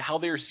and how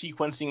they're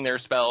sequencing their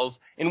spells.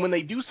 And when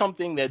they do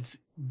something that's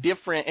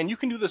different, and you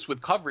can do this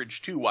with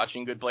coverage too,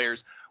 watching good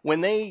players,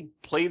 when they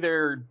play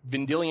their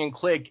Vendilion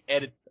Clique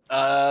at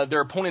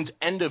their opponent's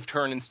end of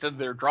turn instead of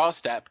their draw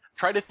step,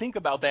 try to think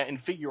about that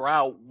and figure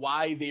out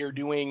why they are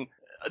doing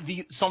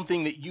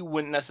something that you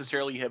wouldn't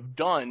necessarily have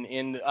done.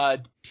 And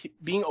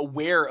being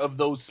aware of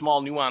those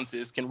small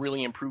nuances can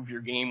really improve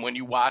your game when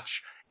you watch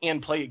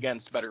and play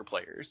against better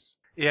players.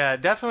 Yeah,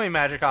 definitely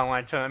Magic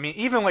Online too. I mean,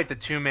 even like the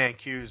two-man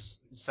queues,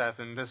 Seth,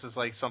 and this is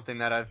like something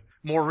that I've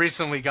more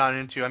recently gotten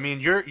into. I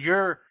mean,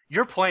 you're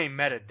playing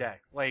meta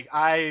decks. Like,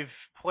 I've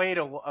played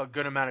a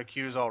good amount of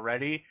queues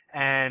already,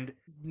 and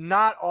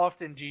not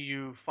often do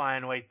you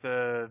find like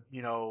the,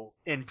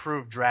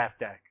 improved draft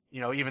deck.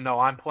 even though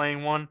I'm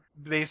playing one,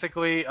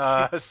 basically,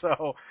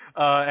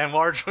 and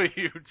largely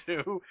you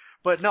too.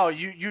 But no,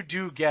 you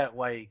do get,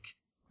 like,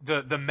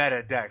 the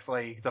meta decks,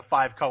 like the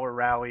 5-color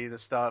rally, the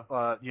stuff,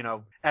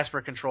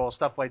 Esper control,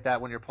 stuff like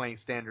that when you're playing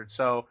standard.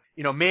 So,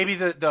 maybe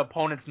the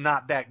opponent's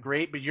not that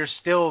great, but you're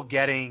still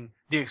getting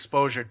the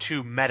exposure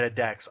to meta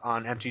decks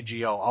on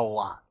MTGO a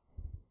lot.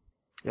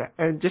 Yeah,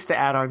 and just to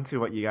add on to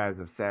what you guys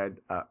have said,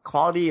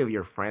 quality of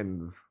your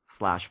friends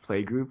 /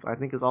 play group, I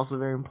think, is also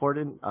very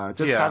important.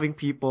 Having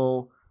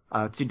people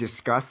to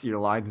discuss your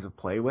lines of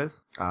play with.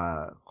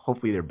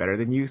 Hopefully they're better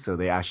than you, so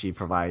they actually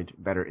provide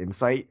better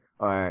insight.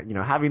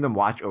 Having them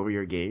watch over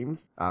your games.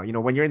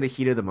 When you're in the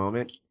heat of the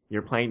moment,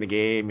 you're playing the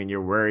game and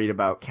you're worried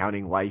about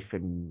counting life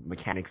and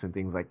mechanics and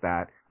things like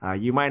that.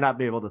 You might not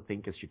be able to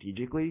think as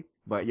strategically,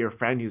 but your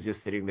friend who's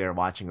just sitting there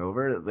watching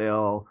over,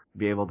 they'll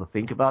be able to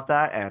think about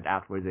that, and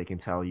afterwards they can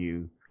tell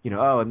you,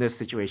 in this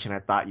situation I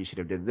thought you should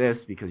have did this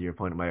because your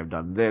opponent might have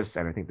done this,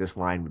 and I think this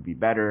line would be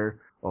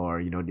better.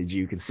 Or, did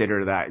you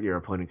consider that your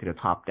opponent could have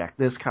top decked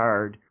this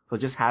card? So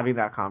just having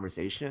that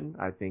conversation,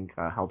 I think,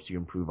 helps you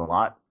improve a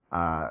lot.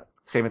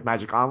 Same with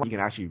Magic Online, you can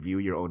actually view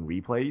your own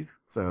replays.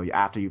 So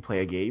after you play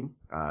a game,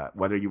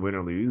 whether you win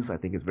or lose, I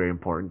think it's very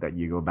important that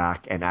you go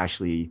back and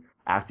actually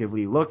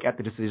actively look at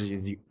the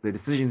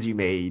decisions you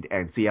made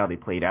and see how they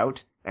played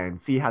out, and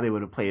see how they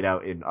would have played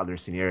out in other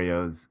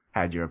scenarios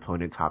had your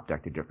opponent top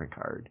decked a different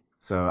card.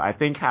 So I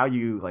think how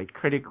you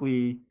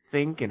critically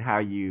think and how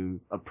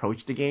you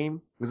approach the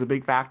game is a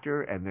big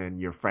factor, and then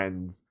your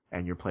friends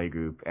and your play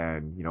group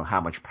and, how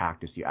much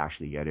practice you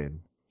actually get in.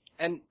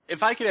 And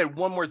if I could add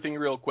one more thing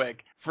real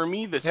quick, for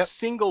me the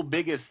single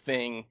biggest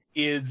thing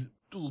is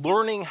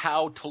learning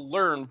how to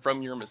learn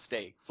from your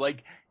mistakes.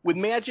 Like, with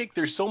Magic,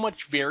 there's so much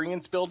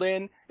variance built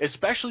in,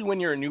 especially when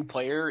you're a new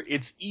player.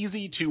 It's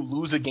easy to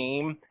lose a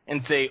game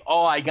and say,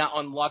 oh, I got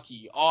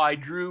unlucky. Oh, I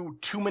drew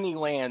too many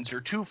lands or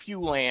too few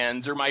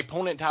lands, or my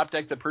opponent top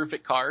decked the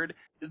perfect card.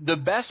 The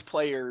best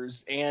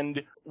players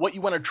and what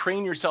you want to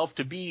train yourself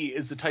to be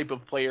is the type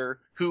of player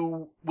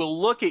who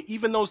will look at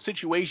even those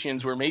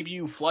situations where maybe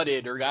you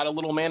flooded or got a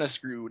little mana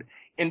screwed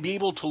and be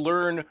able to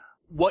learn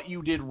what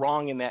you did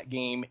wrong in that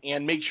game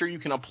and make sure you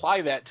can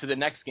apply that to the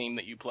next game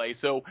that you play.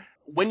 So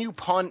when you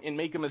punt and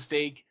make a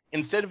mistake,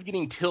 instead of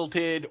getting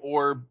tilted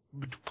or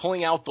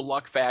pulling out the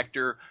luck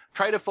factor,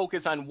 try to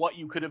focus on what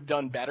you could have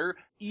done better,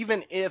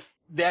 even if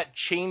that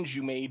change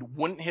you made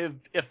wouldn't have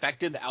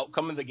affected the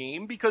outcome of the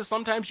game, because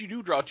sometimes you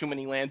do draw too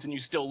many lands and you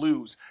still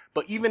lose.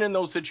 But even in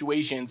those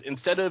situations,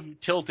 instead of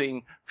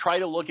tilting, try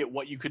to look at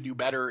what you could do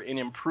better and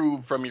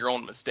improve from your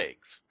own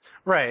mistakes.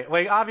 Right.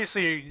 Like,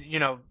 obviously,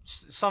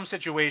 some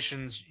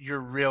situations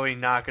you're really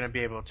not going to be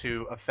able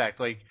to affect.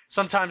 Like,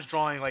 sometimes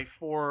drawing,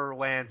 4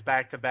 lands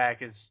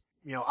back-to-back is,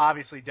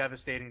 obviously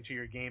devastating to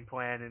your game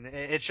plan, and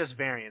it's just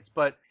variance.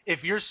 But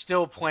if you're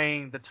still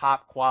playing the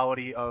top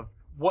quality of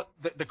what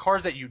the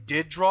cards that you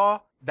did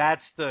draw,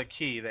 that's the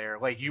key there.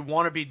 Like, you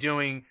want to be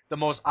doing the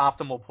most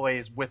optimal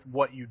plays with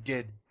what you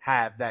did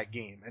have that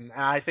game. And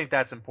I think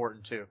that's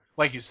important, too.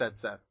 Like you said,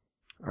 Seth.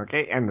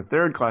 Okay, and the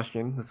third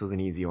question, this was an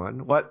easy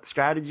one. What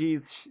strategies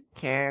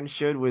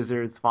should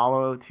Wizards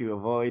follow to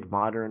avoid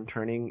Modern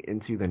turning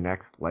into the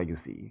next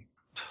Legacy?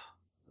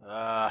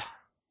 The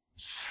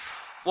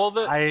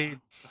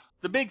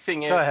big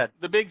thing is, Go ahead.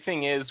 The big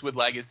thing is with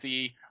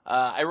Legacy,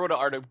 I wrote an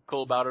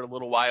article about it a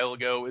little while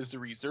ago, is the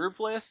reserve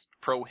list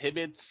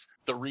prohibits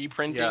the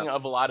reprinting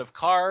of a lot of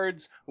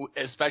cards,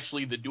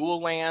 especially the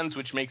dual lands,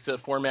 which makes the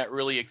format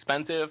really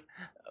expensive.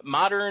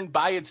 Modern,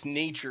 by its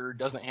nature,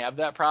 doesn't have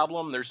that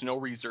problem. There's no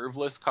reserve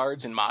list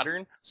cards in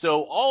Modern.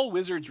 So all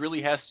Wizards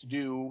really has to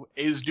do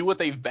is do what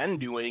they've been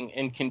doing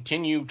and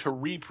continue to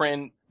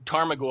reprint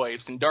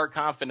Tarmogoyfs and Dark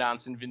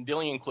Confidants and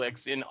Vendilion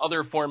Clicks and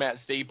other format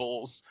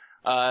staples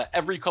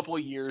every couple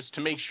of years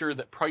to make sure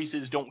that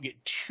prices don't get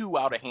too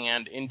out of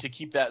hand and to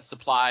keep that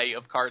supply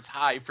of cards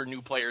high for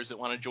new players that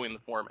want to join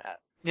the format.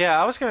 Yeah,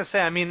 I was going to say,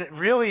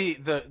 really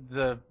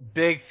the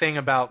big thing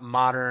about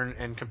Modern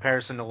in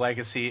comparison to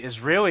Legacy is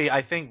really,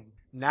 I think,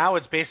 now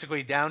it's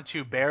basically down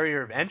to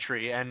barrier of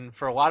entry, and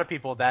for a lot of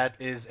people that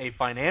is a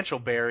financial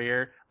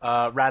barrier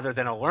rather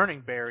than a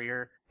learning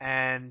barrier.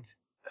 And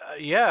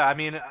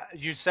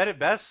you said it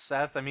best,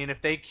 Seth.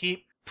 If they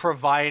keep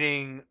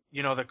providing,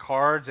 the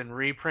cards and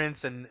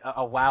reprints and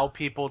allow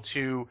people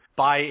to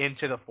buy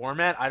into the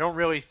format, I don't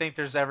really think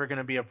there's ever going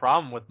to be a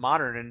problem with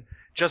Modern. And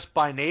just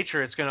by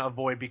nature, it's going to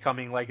avoid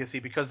becoming Legacy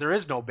because there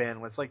is no ban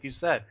list, like you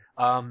said.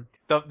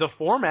 The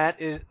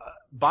format is,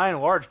 by and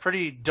large,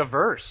 pretty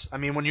diverse.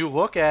 When you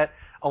look at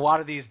a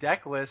lot of these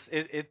deck lists,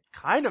 it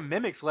kind of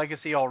mimics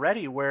Legacy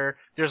already, where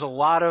there's a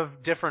lot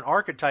of different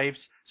archetypes.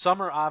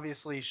 Some are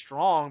obviously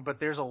strong, but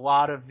there's a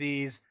lot of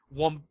these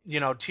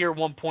tier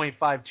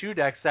 1.52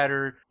 decks that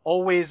are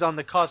always on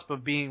the cusp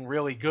of being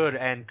really good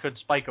and could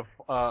spike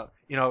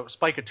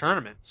a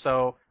tournament.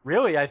 So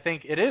really, I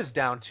think it is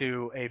down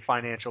to a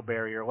financial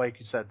barrier, like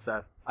you said,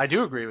 Seth. I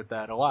do agree with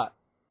that a lot.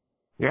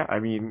 Yeah,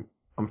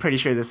 I'm pretty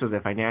sure this was a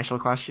financial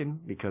question,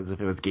 because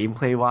if it was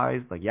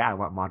gameplay-wise, like, yeah, I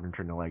want Modern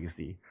Turn to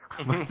Legacy.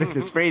 But since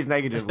it's phrased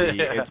negatively,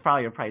 Yeah. it's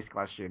probably a price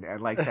question.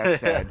 And like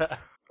Seth said,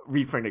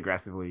 reprint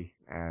aggressively,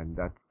 and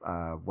that's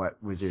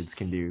what Wizards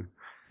can do.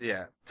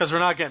 Yeah, because we're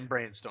not getting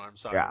Brainstorm.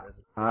 Sorry.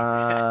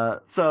 Yeah.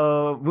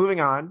 So moving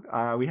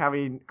on, we have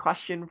a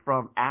question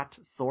from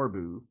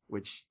 @Sorbu,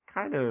 which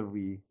kind of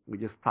we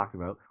just talked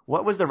about.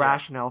 What was the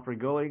rationale for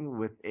going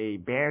with a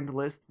banned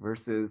list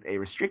versus a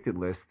restricted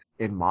list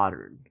in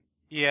Modern?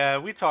 Yeah,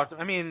 we talked.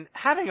 I mean,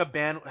 having a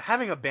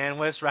ban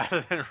list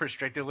rather than a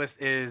restricted list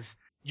is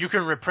you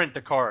can reprint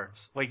the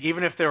cards. Like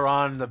even if they're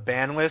on the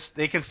ban list,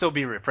 they can still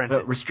be reprinted.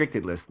 But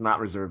restricted list, not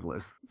reserved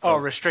list. So,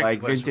 restricted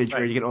like list. Vintage, Right.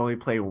 where you can only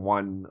play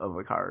one of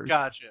a card.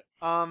 Gotcha.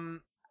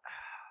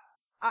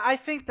 I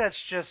think that's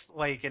just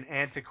like an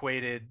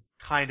antiquated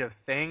kind of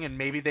thing, and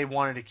maybe they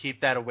wanted to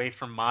keep that away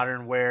from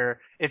Modern, where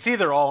it's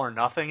either all or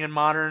nothing in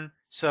Modern.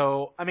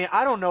 So, I mean,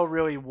 I don't know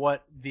really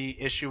what the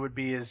issue would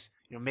be. Is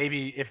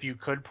maybe if you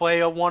could play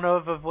a one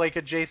of like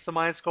a Jace the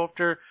Mind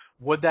Sculptor,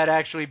 would that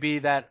actually be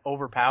that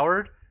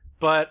overpowered?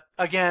 But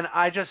again,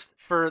 I just,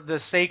 for the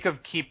sake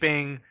of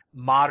keeping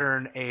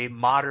Modern a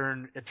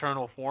modern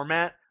Eternal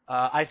format,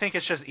 I think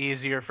it's just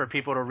easier for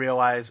people to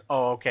realize,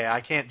 oh, okay,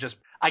 I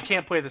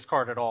can't play this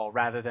card at all,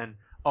 rather than,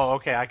 oh,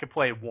 okay, I could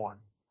play one.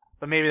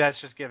 But maybe that's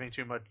just giving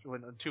too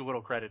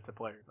little credit to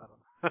players. I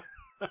don't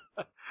know.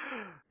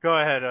 Go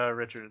ahead,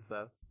 Richard and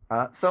Seth.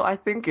 So I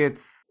think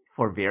it's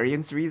for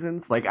variance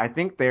reasons. Like, I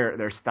think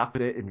they're stuck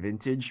with it in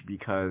Vintage,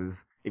 because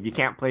if you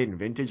can't play it in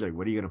Vintage, like,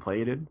 what are you going to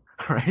play it in?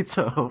 Right?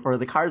 So for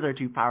the cards that are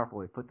too powerful,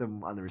 they put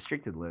them on the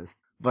restricted list.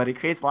 But it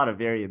creates a lot of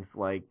variance,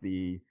 like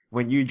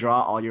when you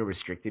draw all your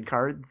restricted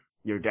cards,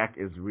 your deck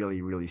is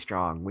really, really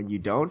strong. When you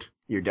don't,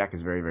 your deck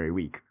is very, very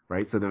weak,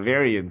 right? So the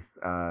variance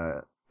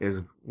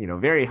is,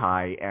 very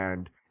high,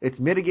 and it's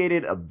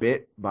mitigated a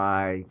bit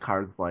by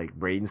cards like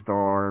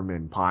Brainstorm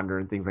and Ponder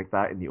and things like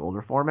that in the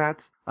older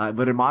formats.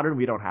 But in Modern,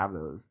 we don't have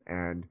those.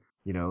 And,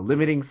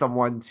 limiting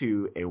someone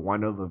to a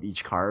one of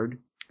each card,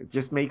 it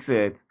just makes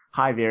it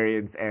high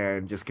variance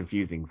and just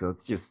confusing. So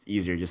it's just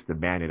easier just to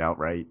ban it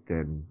outright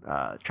than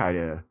try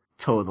to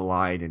toe the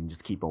line and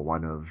just keep a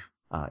one of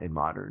in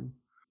Modern.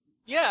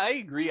 Yeah, I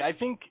agree. I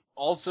think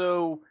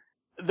also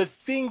the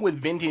thing with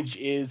Vintage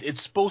is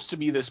it's supposed to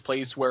be this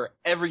place where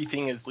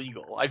everything is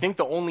legal. I think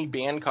the only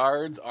banned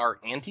cards are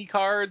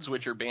anti-cards,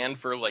 which are banned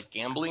for like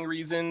gambling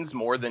reasons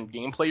more than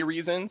gameplay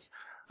reasons.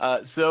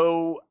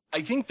 So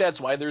I think that's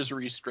why there's a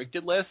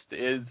restricted list,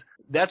 is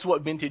that's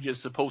what Vintage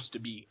is supposed to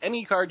be.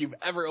 Any card you've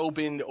ever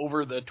opened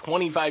over the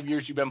 25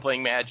 years you've been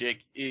playing Magic,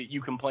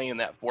 you can play in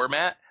that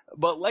format.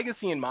 But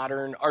Legacy and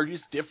Modern are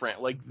just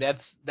different. Like,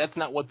 that's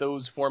not what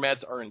those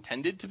formats are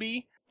intended to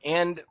be.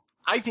 And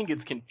I think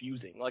it's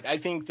confusing. Like, I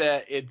think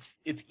that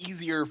it's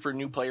easier for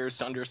new players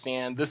to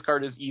understand this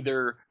card is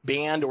either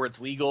banned or it's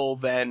legal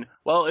than,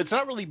 well, it's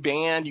not really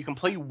banned. You can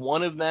play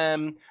one of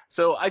them.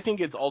 So I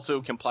think it's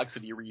also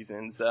complexity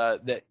reasons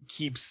that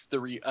keeps the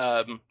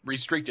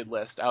restricted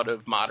list out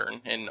of Modern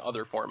and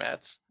other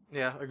formats.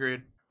 Yeah,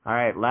 agreed. All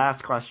right,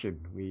 last question.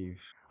 We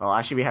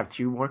have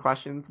two more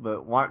questions,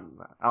 but one,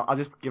 I'll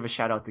just give a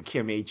shout out to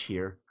Kim H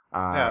here.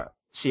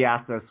 She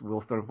asked us,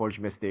 will Stoneforge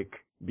Mystic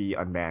be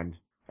unbanned?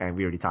 And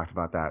we already talked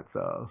about that,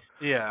 so.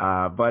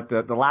 Yeah. But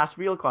the last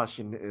real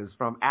question is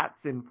from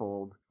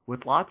 @Sinfold.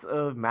 With lots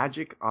of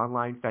Magic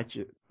Online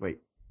fetches, would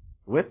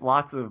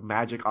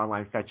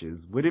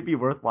it be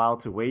worthwhile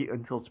to wait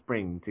until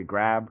spring to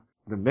grab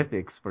the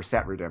Mythics for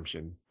set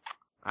redemption?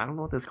 I don't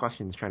know what this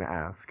question is trying to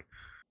ask.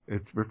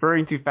 It's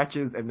referring to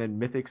fetches and then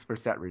Mythics for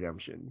set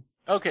redemption.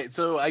 Okay,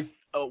 so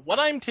what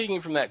I'm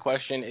taking from that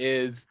question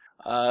is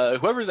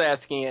whoever's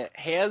asking it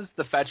has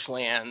the fetch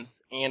lands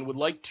and would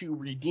like to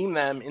redeem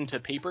them into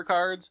paper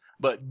cards,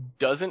 but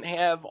doesn't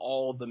have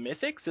all the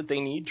Mythics that they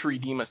need to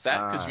redeem a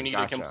set, because you need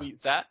a complete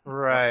set.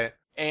 Right.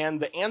 And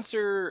the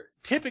answer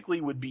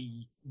typically would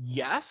be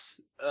yes.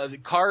 The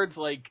cards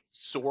like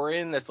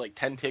Sorin, that's like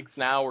 10 ticks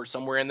now or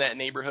somewhere in that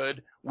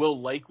neighborhood,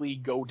 will likely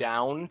go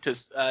down to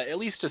at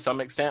least to some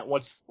extent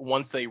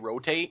once they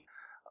rotate.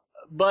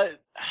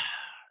 But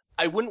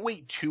I wouldn't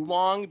wait too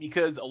long,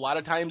 because a lot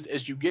of times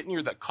as you get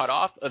near the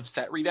cutoff of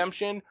set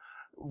redemption,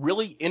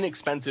 really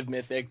inexpensive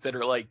Mythics that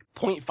are like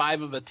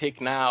 0.5 of a tick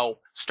now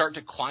start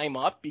to climb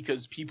up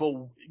because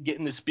people get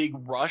in this big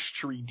rush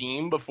to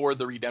redeem before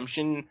the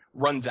redemption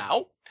runs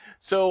out.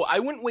 So I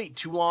wouldn't wait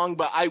too long,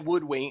 but I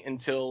would wait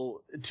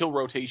until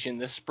rotation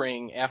this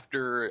spring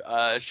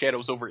after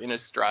Shadows over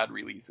Innistrad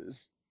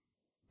releases.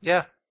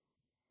 Yeah.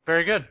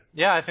 Very good.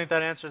 Yeah, I think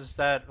that answers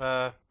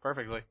that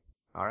perfectly.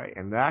 All right,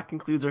 and that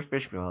concludes our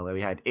fish mail.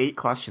 We had 8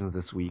 questions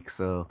this week,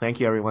 so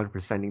thank you everyone for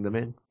sending them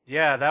in.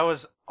 Yeah, that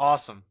was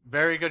awesome.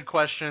 Very good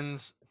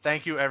questions.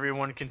 Thank you,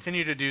 everyone.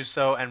 Continue to do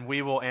so, and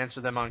we will answer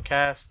them on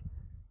cast.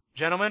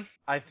 Gentlemen,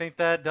 I think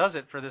that does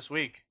it for this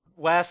week.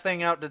 Last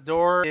thing out the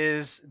door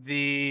is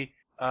the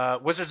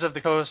Wizards of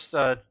the Coast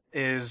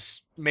is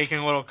making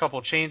a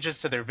couple changes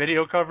to their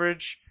video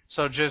coverage,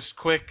 so just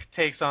quick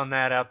takes on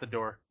that out the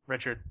door.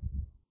 Richard.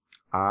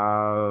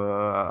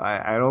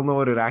 I don't know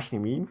what it actually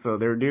means. So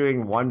they're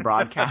doing one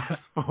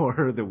broadcast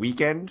for the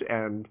weekend,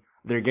 and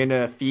they're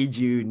gonna feed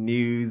you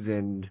news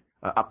and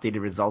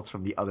updated results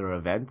from the other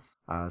events.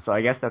 So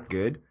I guess that's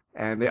good.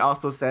 And they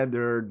also said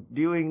they're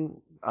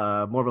doing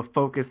more of a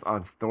focus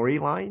on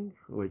storylines,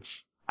 which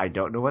I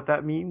don't know what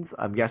that means.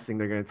 I'm guessing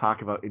they're going to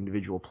talk about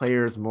individual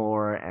players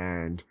more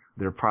and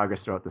their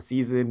progress throughout the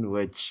season,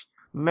 which,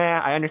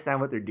 man, I understand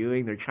what they're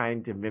doing. They're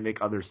trying to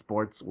mimic other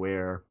sports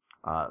where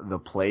the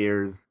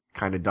players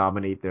kind of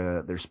dominate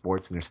their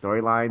sports and their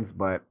storylines,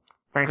 but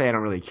frankly, I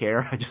don't really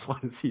care. I just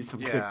want to see some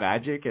good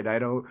magic, and I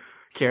don't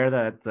care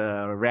that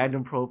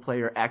random pro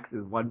player X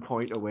is 1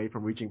 point away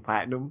from reaching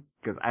platinum,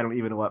 because I don't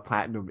even know what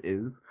platinum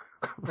is.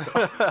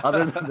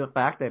 Other than the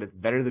fact that it's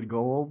better than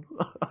gold,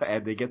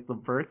 and they get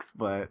some perks,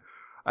 but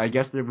I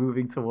guess they're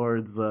moving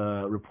towards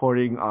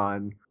reporting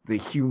on the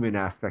human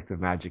aspect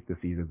of Magic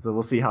this season, so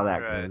we'll see how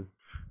that goes.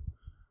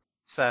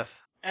 Seth?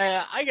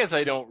 I guess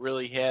I don't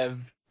really have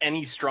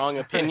any strong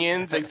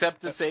opinions,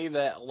 except to say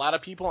that a lot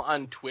of people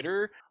on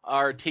Twitter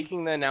are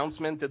taking the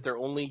announcement that they're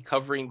only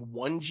covering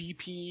 1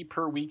 GP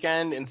per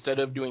weekend instead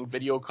of doing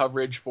video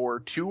coverage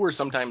for 2 or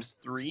sometimes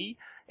 3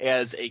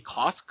 as a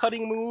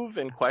cost-cutting move,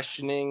 and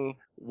questioning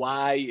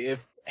why, if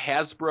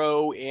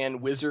Hasbro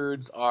and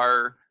Wizards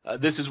are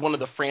this is one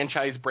of the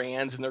franchise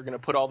brands and they're going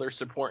to put all their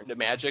support into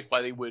Magic,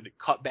 why they would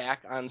cut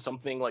back on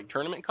something like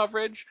tournament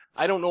coverage.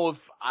 I don't know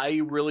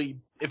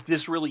if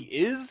this really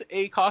is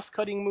a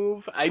cost-cutting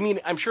move. I mean,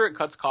 I'm sure it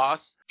cuts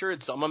costs, sure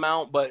it's some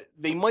amount, but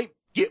they might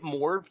get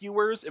more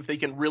viewers if they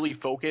can really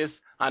focus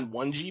on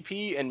 1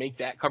 GP and make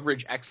that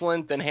coverage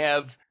excellent than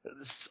have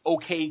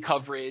okay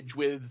coverage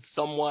with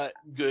somewhat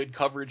good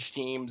coverage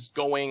teams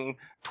going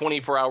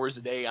 24 hours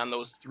a day on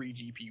those 3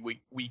 GP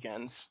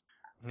weekends.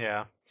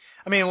 Yeah.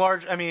 I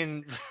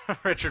mean,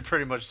 Richard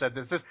pretty much said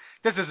this.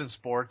 This isn't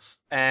sports,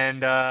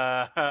 and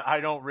I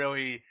don't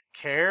really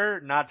care.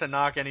 Not to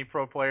knock any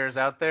pro players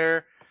out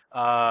there.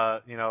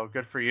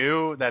 Good for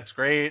you. That's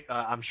great.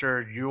 I'm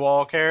sure you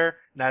all care.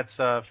 That's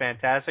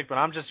fantastic. But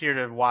I'm just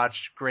here to watch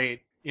great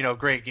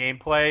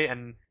gameplay,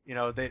 and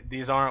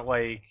these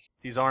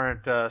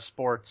aren't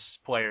sports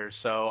players.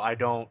 So I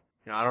don't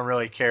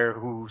really care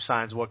who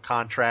signs what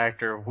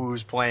contract or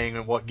who's playing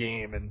in what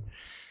game, and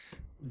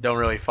don't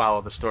really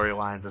follow the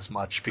storylines as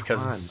much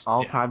because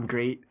all-time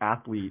great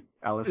athlete,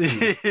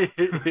 LSU.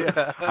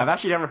 Yeah. I've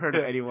actually never heard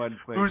of anyone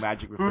playing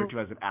Magic referred to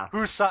as an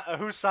athlete.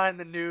 Who signed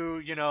the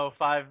new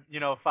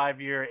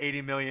 5-year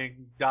 $80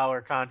 million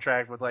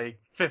contract with like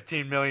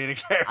 $15 million in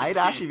guarantee? I'd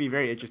actually be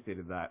very interested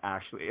in that.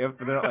 Actually, if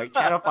they're like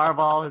Channel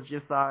Fireball has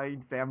just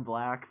signed Sam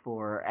Black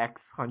for X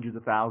hundreds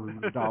of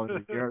thousands of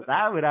dollars a year,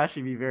 that would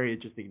actually be very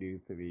interesting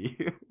news to me.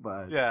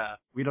 But yeah,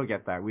 we don't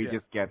get that. We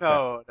just get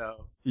no.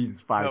 He's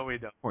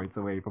 5 points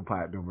away from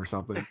platinum or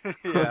something.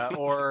 Yeah,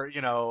 or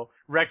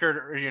record,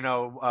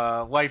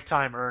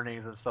 lifetime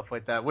earnings and stuff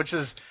like that, which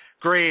is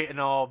great and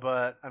all,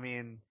 but I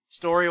mean,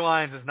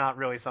 storylines is not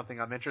really something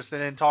I'm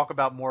interested in. Talk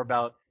more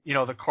about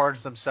the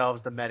cards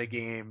themselves, the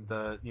metagame,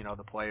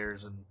 the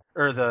players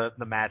or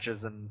the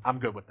matches, and I'm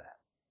good with that.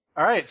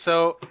 All right,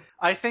 so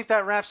I think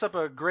that wraps up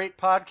a great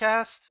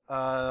podcast.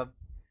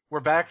 We're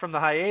back from the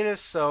hiatus,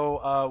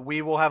 so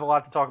we will have a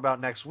lot to talk about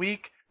next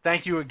week.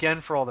 Thank you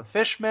again for all the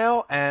fish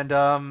mail, and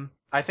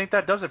I think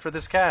that does it for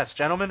this cast.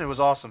 Gentlemen, it was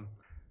awesome.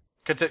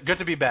 Good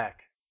to be back.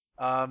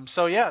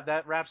 So yeah,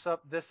 that wraps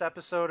up this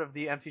episode of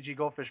the MTG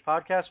Goldfish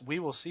podcast. We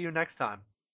will see you next time.